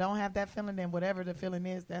 And if I don't have that feeling, then whatever the feeling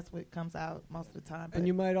is, that's what comes out most of the time. And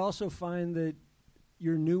you might also find that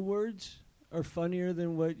your new words are funnier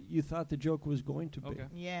than what you thought the joke was going to be. Okay.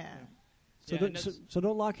 Yeah. So, Yeah, don't, and so, that's- so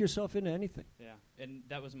don't lock yourself into anything. Yeah, and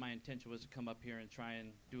that was my intention, was to come up here and try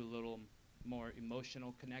and do a little more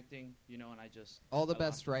emotional connecting, and I just all the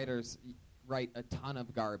best writers write a ton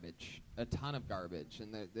of garbage, and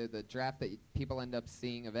the draft that people end up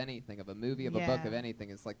seeing of anything, of a movie, of a book, of anything,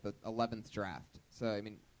 is like the 11th draft. So I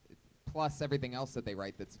mean, plus everything else that they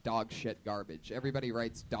write that's dog shit garbage. Everybody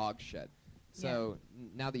writes dog shit. So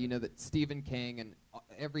now that you know that Stephen King and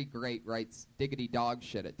every great writes diggity dog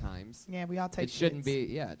shit at times. Yeah, we all take. It shouldn't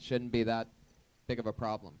be that big of a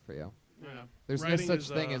problem for you. Yeah. There's Writing no is,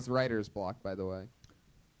 such thing as writer's block, by the way.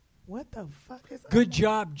 What the fuck is? Good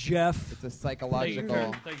job, Jeff. It's a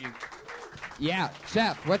psychological. Thank you. Yeah,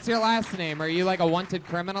 Jeff. What's your last name? Are you like a wanted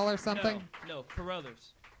criminal or something? No,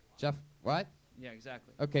 Carruthers. Jeff. What? Yeah,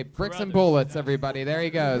 exactly. Okay, bricks and bullets, everybody. There he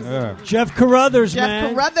goes. Jeff Carruthers,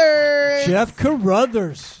 man. Jeff Carruthers. Jeff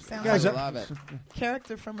Carruthers. Sounds Guys, like I love it.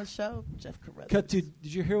 Character from a show, Jeff Carruthers. Did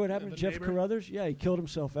you hear what happened to Jeff Carruthers? Yeah, he killed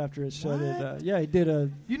himself after it said it. What? Yeah, he did a.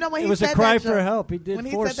 You know when it he was said a cry that for joke- help. He did when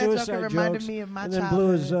he 4 said that joke, it suicide reminded jokes me of my and then blew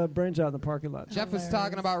his childhood. brains out in the parking lot. Jeff was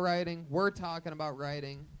talking about writing. We're talking about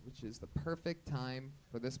writing, which is the perfect time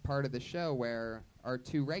for this part of the show where our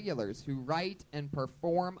two regulars who write and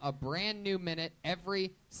perform a brand new minute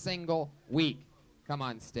every single week come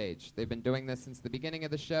on stage. They've been doing this since the beginning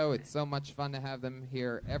of the show. It's so much fun to have them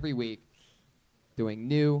here every week doing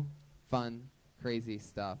new, fun, crazy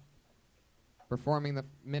stuff. Performing the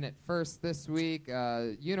minute first this week,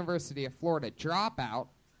 University of Florida dropout,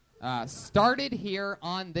 started here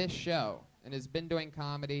on this show and has been doing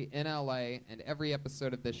comedy in LA and every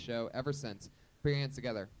episode of this show ever since. Put your hands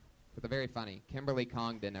together for the very funny Kimberly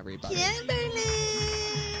Congdon, everybody.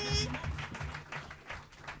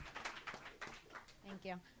 Thank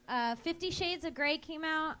you. 50 Shades of Grey came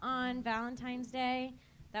out on Valentine's Day.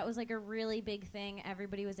 That was like a really big thing.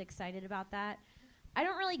 Everybody was excited about that. I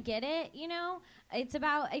don't really get it, It's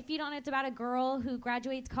about a girl who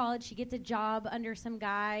graduates college. She gets a job under some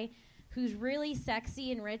guy who's really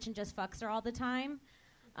sexy and rich and just fucks her all the time.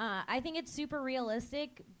 I think it's super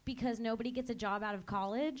realistic because nobody gets a job out of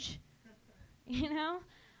college,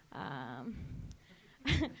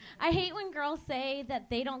 I hate when girls say that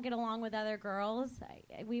they don't get along with other girls.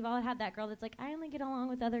 We've all had that girl that's like, I only get along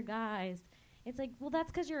with other guys. It's like, well,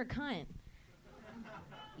 that's because you're a cunt.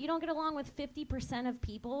 You don't get along with 50% of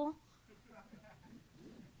people.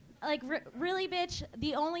 Like, really, bitch,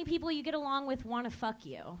 the only people you get along with want to fuck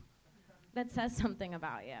you. That says something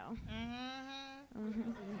about you.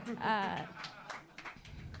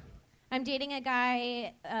 I'm dating a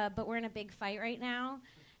guy, but we're in a big fight right now.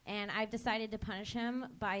 And I've decided to punish him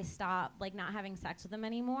by not having sex with him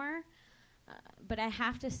anymore. But I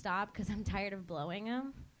have to stop because I'm tired of blowing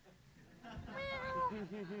him.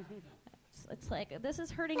 It's like, this is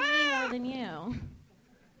hurting me more than you.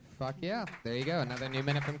 Fuck yeah. There you go. Another new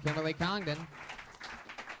minute from Kimberly Congdon.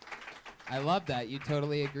 I love that. You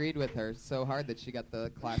totally agreed with her so hard that she got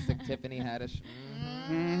the classic Tiffany Haddish.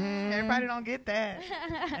 Everybody don't get that.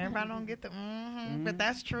 Everybody don't get the But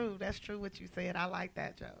that's true. That's true what you said. I like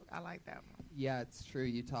that joke. I like that one. Yeah, it's true.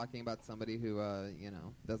 You talking about somebody who,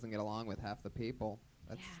 doesn't get along with half the people.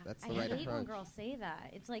 That's the right I hate when approach. girls say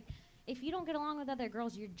that. It's like, if you don't get along with other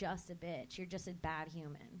girls, you're just a bitch. You're just a bad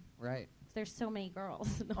human. Right. There's so many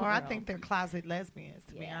girls in the Or I world. think they're closet lesbians,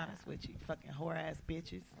 to be honest with you. Fucking whore-ass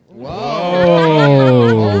bitches.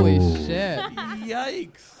 Whoa. Holy shit.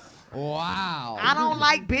 Yikes. Wow. I don't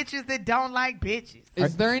like bitches that don't like bitches.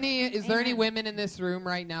 Is there any women in this room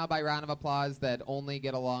right now, by round of applause, that only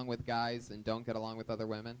get along with guys and don't get along with other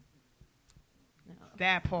women?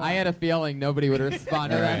 That part. I had a feeling nobody would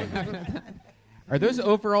respond to that. Are those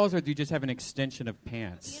overalls, or do you just have an extension of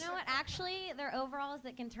pants? You know what? Actually, they're overalls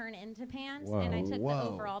that can turn into pants, Whoa. and I took the Whoa.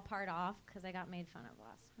 overall part off because I got made fun of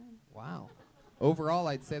last time. Wow. Overall,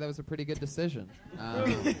 I'd say that was a pretty good decision. Why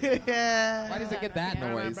does it get that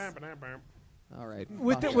noise? All right.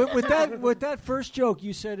 With that first joke,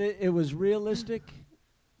 you said it was realistic.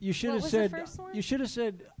 You should have was the said first one? you should have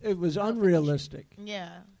said it was unrealistic. Yeah.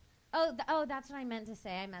 Oh, that's what I meant to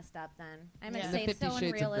say. I messed up then. I meant to The say it's 50 so Shades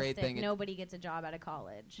of Grey unrealistic. thing, Nobody gets a job out of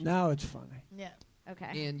college. Now it's funny. Yeah.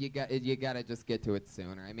 Okay. And you got to just get to it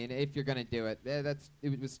sooner. I mean, if you're gonna do it,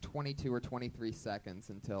 it was 22 or 23 seconds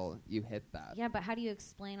until you hit that. Yeah, but how do you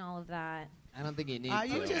explain all of that? I don't think you need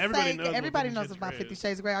You to. just Everybody say, knows what everybody 50 knows Shades of about Grey 50 is.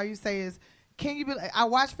 Shades of Grey. All you say is, can you be like, I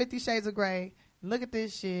watched 50 Shades of Grey. Look at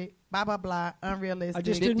this shit. Blah, blah, blah. Unrealistic. I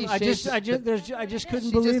just didn't. I just couldn't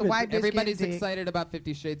She believe just a it. white bitch Everybody's getting dick. excited about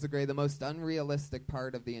 50 Shades of Grey. The most unrealistic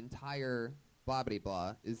part of the entire blah blah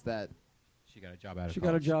blah is that She got a job out of She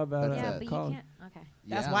college. got a job out Yeah, of but you college. can't. Okay.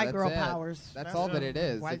 That's Yeah, white girl it. powers. That's That's all it. that it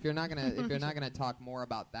is. White- If you're not gonna talk more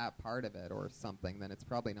about that part of it or something, then it's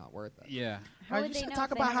probably not worth it. Yeah. How Or would you they should know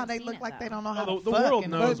talk if they about how haven't they seen look it, like they though? don't know how Oh, to the fuck. world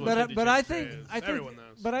and- knows what Fifty But I Shades think is. I think Everyone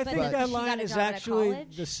knows. but I But- think that She line got a is job at a actually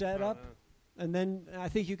college? the setup, and then I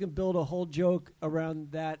think you can build a whole joke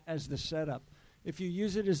around that as the setup. If you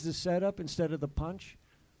use it as the setup instead of the punch,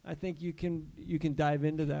 I think you can dive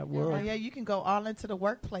into that world. Oh, yeah, you can go all into the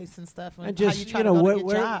workplace and stuff, and, And just how you try you know to go where, to get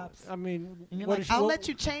where jobs. I mean, And you're what like, is she- I'll what- let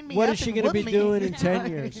you chain me What up is she and going to whoop be me. doing in 10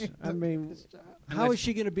 years? I mean, how Unless- is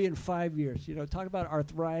she going to be in 5 years? You know, talk about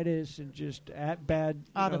arthritis and just at bad.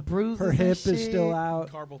 All you the know, bruises her and hip is shit. still out.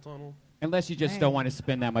 Carpal tunnel. Unless you just Man. don't want to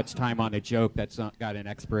spend that much time on a joke that's not got an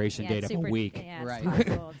expiration date of a week. Yeah, Right. it's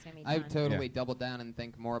possible. It's gonna be I done. totally double down and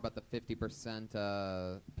think more about the 50%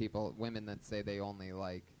 women that say they only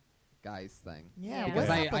like guys thing. Yeah, because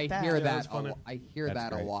what's up with I that? hear Yeah, that that's funny. I hear That's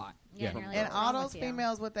that a great. lot. Yeah, from you're like, And what's all wrong those with you?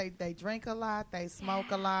 females, what they drink a lot, they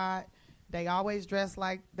smoke a lot, they always dress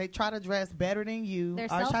like they try to dress better than you. Their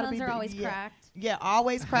always cell try to phones be are big- always yeah. cracked. Yeah,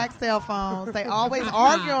 always crack cell phones. They always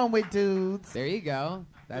arguing with dudes. There you go.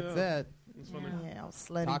 That's Yeah. it. It's funny. Yeah,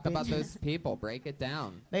 slutty Talk about bitches. those people. Break it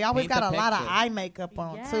down. They always Paint got the a lot of picture. eye makeup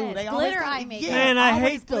on Yes, too. They always glitter got, eye makeup. Yeah, Man, I always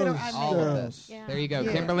hate glitter those eye All makeup. of girls. this. Yeah. There you go.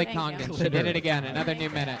 Yeah. Kimberly Thank Congdon. you. She did it again. Another new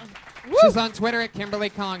minute. She's on Twitter at Kimberly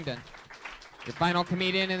Congdon. Your final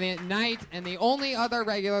comedian of the night and the only other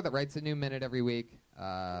regular that writes a new minute every week.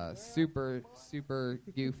 Super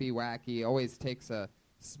goofy, wacky. Always takes a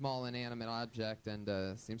small inanimate object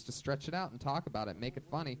and seems to stretch it out and talk about it, make it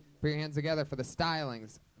funny. Put your hands together for the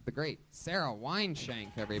stylings of the great Sarah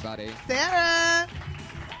Wineshank, everybody. Sarah.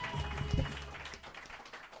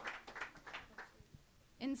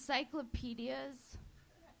 Encyclopedias.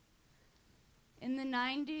 In the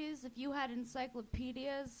 90s, if you had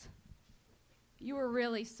encyclopedias, you were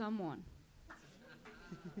really someone.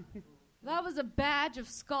 That was a badge of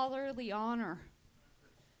scholarly honor.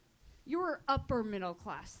 You were upper middle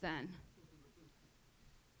class then.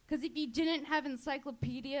 Because if you didn't have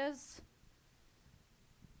encyclopedias,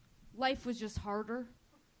 life was just harder.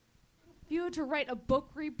 If you had to write a book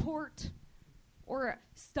report or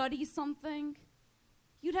study something,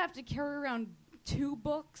 you'd have to carry around 2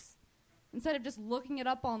 books instead of just looking it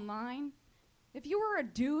up online. If you were a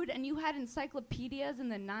dude and you had encyclopedias in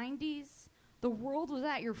the 90s, the world was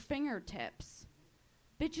at your fingertips.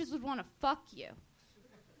 Bitches would want to fuck you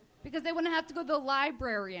because they wouldn't have to go to the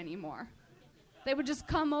library anymore. They would just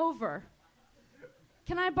come over.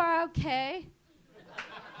 Can I borrow K?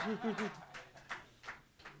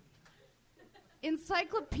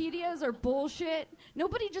 Encyclopedias are bullshit.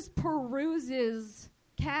 Nobody just peruses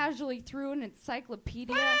casually through an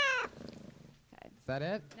encyclopedia. Is that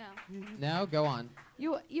it? No. No? Go on.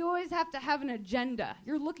 You always have to have an agenda.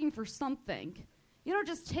 You're looking for something. You don't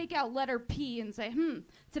just take out letter P and say,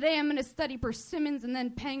 today I'm going to study persimmons and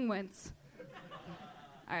then penguins.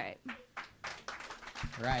 All right.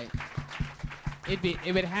 Right.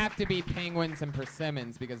 It would have to be penguins and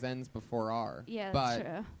persimmons because N's before R. Yeah, but, that's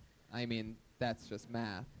true. I mean, that's just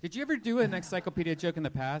math. Did you ever do an encyclopedia joke in the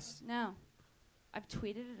past? No. I've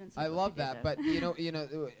tweeted it. I love that, but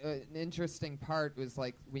an interesting part was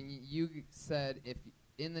like when you said if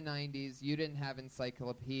in the 90s you didn't have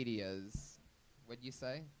encyclopedias, what'd you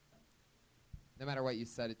say? No matter what you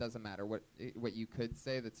said, it doesn't matter. What you could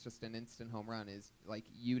say that's just an instant home run is like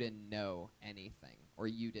you didn't know anything, or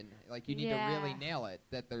you didn't like you need to really nail it.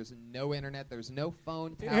 That there's no internet, there's no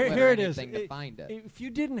phone, tablet, Here or it is. anything to find it. If you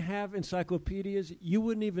didn't have encyclopedias, you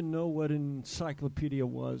wouldn't even know what an encyclopedia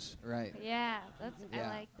was. Right. Yeah, I Yeah.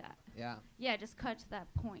 like that. Yeah. Yeah, just cut to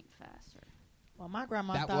that point faster. Well, my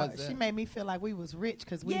grandma That thought was she it. made me feel like we was rich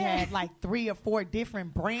because we Yeah. had like 3 or 4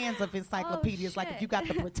 different brands of encyclopedias. Like if shit. you got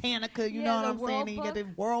the Britannica, you Yeah, know what the I'm saying, World and you got Book.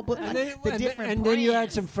 the World Book, And, like, then, the and, different and brands. then you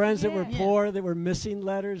had some friends that were Yeah. poor that were missing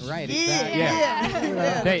letters. Right. Yeah, Exactly.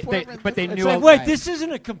 yeah. But they It's knew. like, wait, this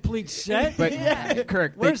isn't a complete set. But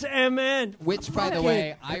Kirk, Where's MN? Which, by the Fuck way,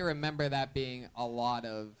 it. I remember that being a lot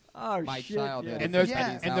of my shit, childhood. yeah. And those-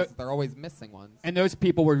 At these and houses, the- they're always missing ones. and those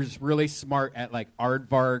people were just really smart at like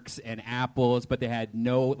aardvarks and apples, but they had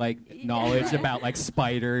no like knowledge about like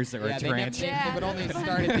spiders or Yeah, they tarantulas. would only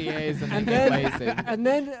start at the A's and And then then, get lazy. and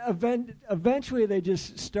then eventually they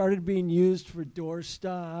just started being used for door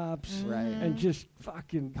stops Right. and just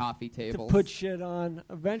fucking Coffee to tables. put shit on.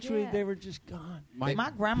 Eventually Yeah. they were just gone.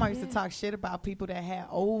 My grandma used to talk shit about people that had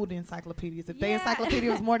old encyclopedias. If their Yeah.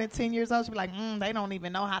 encyclopedia was more than 10 years old, she'd be like, they don't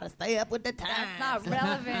even know how to stay up with the times. That's not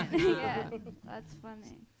relevant. Yeah, that's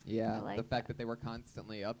funny. Yeah, I like the fact that they were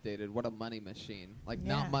constantly updated. What a money machine. Like, Yeah.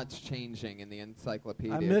 not much changing in the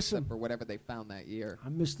encyclopedia I miss except 'em. for whatever they found that year. I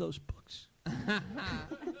miss those books.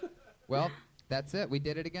 Well, that's it. We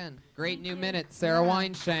did it again. Great new minute, Sarah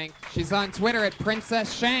Weinshank. She's on Twitter at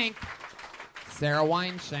Princess Shank. Sarah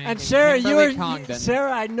Weinshank And Sarah, Congdon.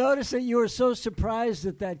 Sarah, I noticed that you were so surprised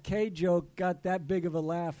that that K joke got that big of a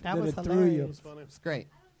laugh that was it threw you. hilarious. It's great.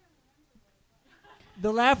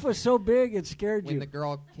 The laugh was so big it scared When you. the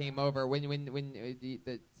girl came over,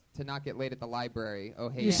 to not get late at the library. Oh,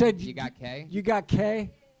 hey, You said you got K? You got K?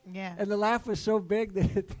 Yeah. And the laugh was so big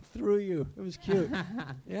that it threw you. It was cute.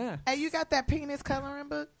 Yeah. Hey, you got that penis coloring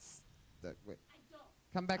books?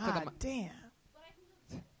 Come back to the damn.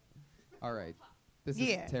 All right. This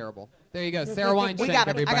Yeah. is terrible. There you go. Sarah Weinshank, I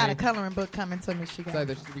everybody. got a coloring book coming to me. She got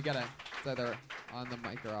It's either on the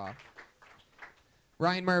mic or off.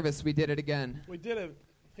 Ryan Mervis, we did it again. We did it.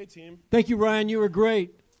 Hey, team. Thank you, Ryan. You were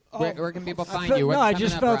great. Where can people find felt, you? What's I coming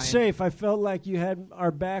just up, felt Ryan? safe. I felt like you had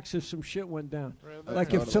our backs if some shit went down. Really? Like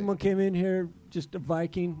Totally. if someone came in here, just a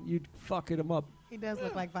Viking, you'd fuck them up. He does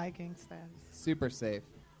look like Viking status. Super safe.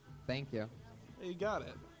 Thank you. Hey, you got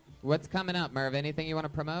it. What's coming up, Merv? Anything you want to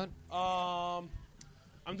promote?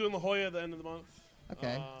 I'm doing La Jolla at the end of the month.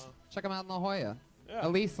 Okay. Check them out in La Jolla. Yeah.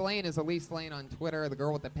 Elise Lane is Elise Lane on Twitter. The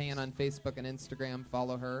girl with the pan on Facebook and Instagram.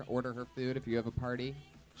 Follow her. Order her food if you have a party.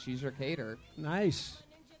 She's your caterer. Nice.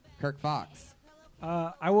 Kirk Fox.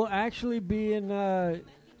 I will actually be in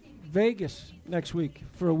Vegas next week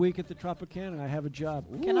for a week at the Tropicana. I have a job.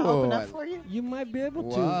 Can I open up for you? You might be able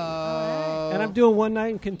to. Whoa. And I'm doing one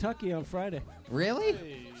night in Kentucky on Friday. Really?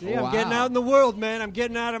 See, I'm getting out in the world, man. I'm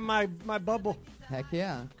getting out of my bubble. Heck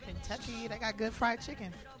yeah. Kentucky, they got good fried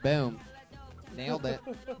chicken. Boom. Nailed it.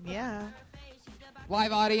 Yeah.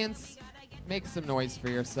 Live audience, make some noise for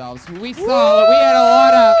yourselves. We saw it.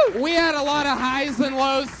 We had a lot of highs and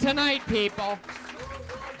lows tonight, people.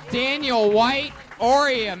 Daniel White,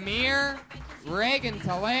 Ori Amir, Reagan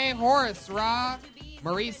Talay, Horace Ra,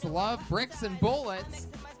 Maurice Love, Bricks and Bullets,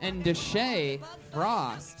 and Deshae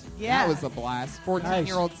Frost. Yeah. That was a blast.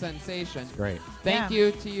 14-year-old sensation. Great. Thank Yeah.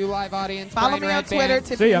 you to you live audience. Follow Brian me on Red Twitter, Band.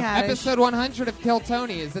 Tiffany Haddish. Episode 100 of Kill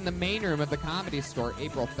Tony is in the main room of the Comedy Store,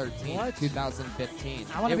 April 13th, What? 2015.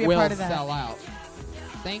 I wanna It be a will part of that. sell out.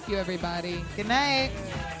 Thank you, everybody. Good night.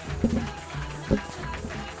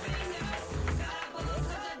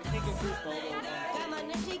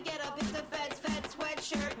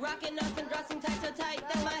 Rocking up and dressing tight so tight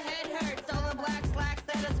that my head hurts. All the black slacks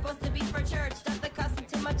that are supposed to be for church. Stuff the custom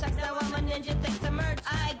to my checks, now I'm a ninja thanks to merch.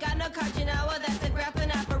 I got no Kajinawa, that's a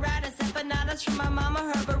grappling apparatus. Empanadas from my mama,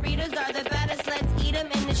 her burritos are the baddest. Let's eat them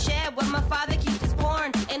in the shed where my father keeps his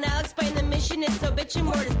porn. And I'll explain the mission, it's so bitchin'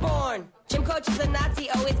 word is born. Gym coach is a Nazi,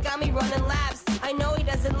 always got me running laps. I know he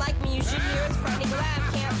doesn't like me, you should hear his frightening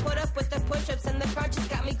laugh. Can't put up with the push-ups and the crunches,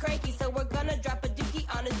 got me cranky. So we're gonna drop a dookie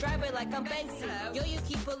on his driveway like I'm Banksy. Yo, you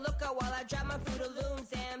keep a lookout while I drop my food a little.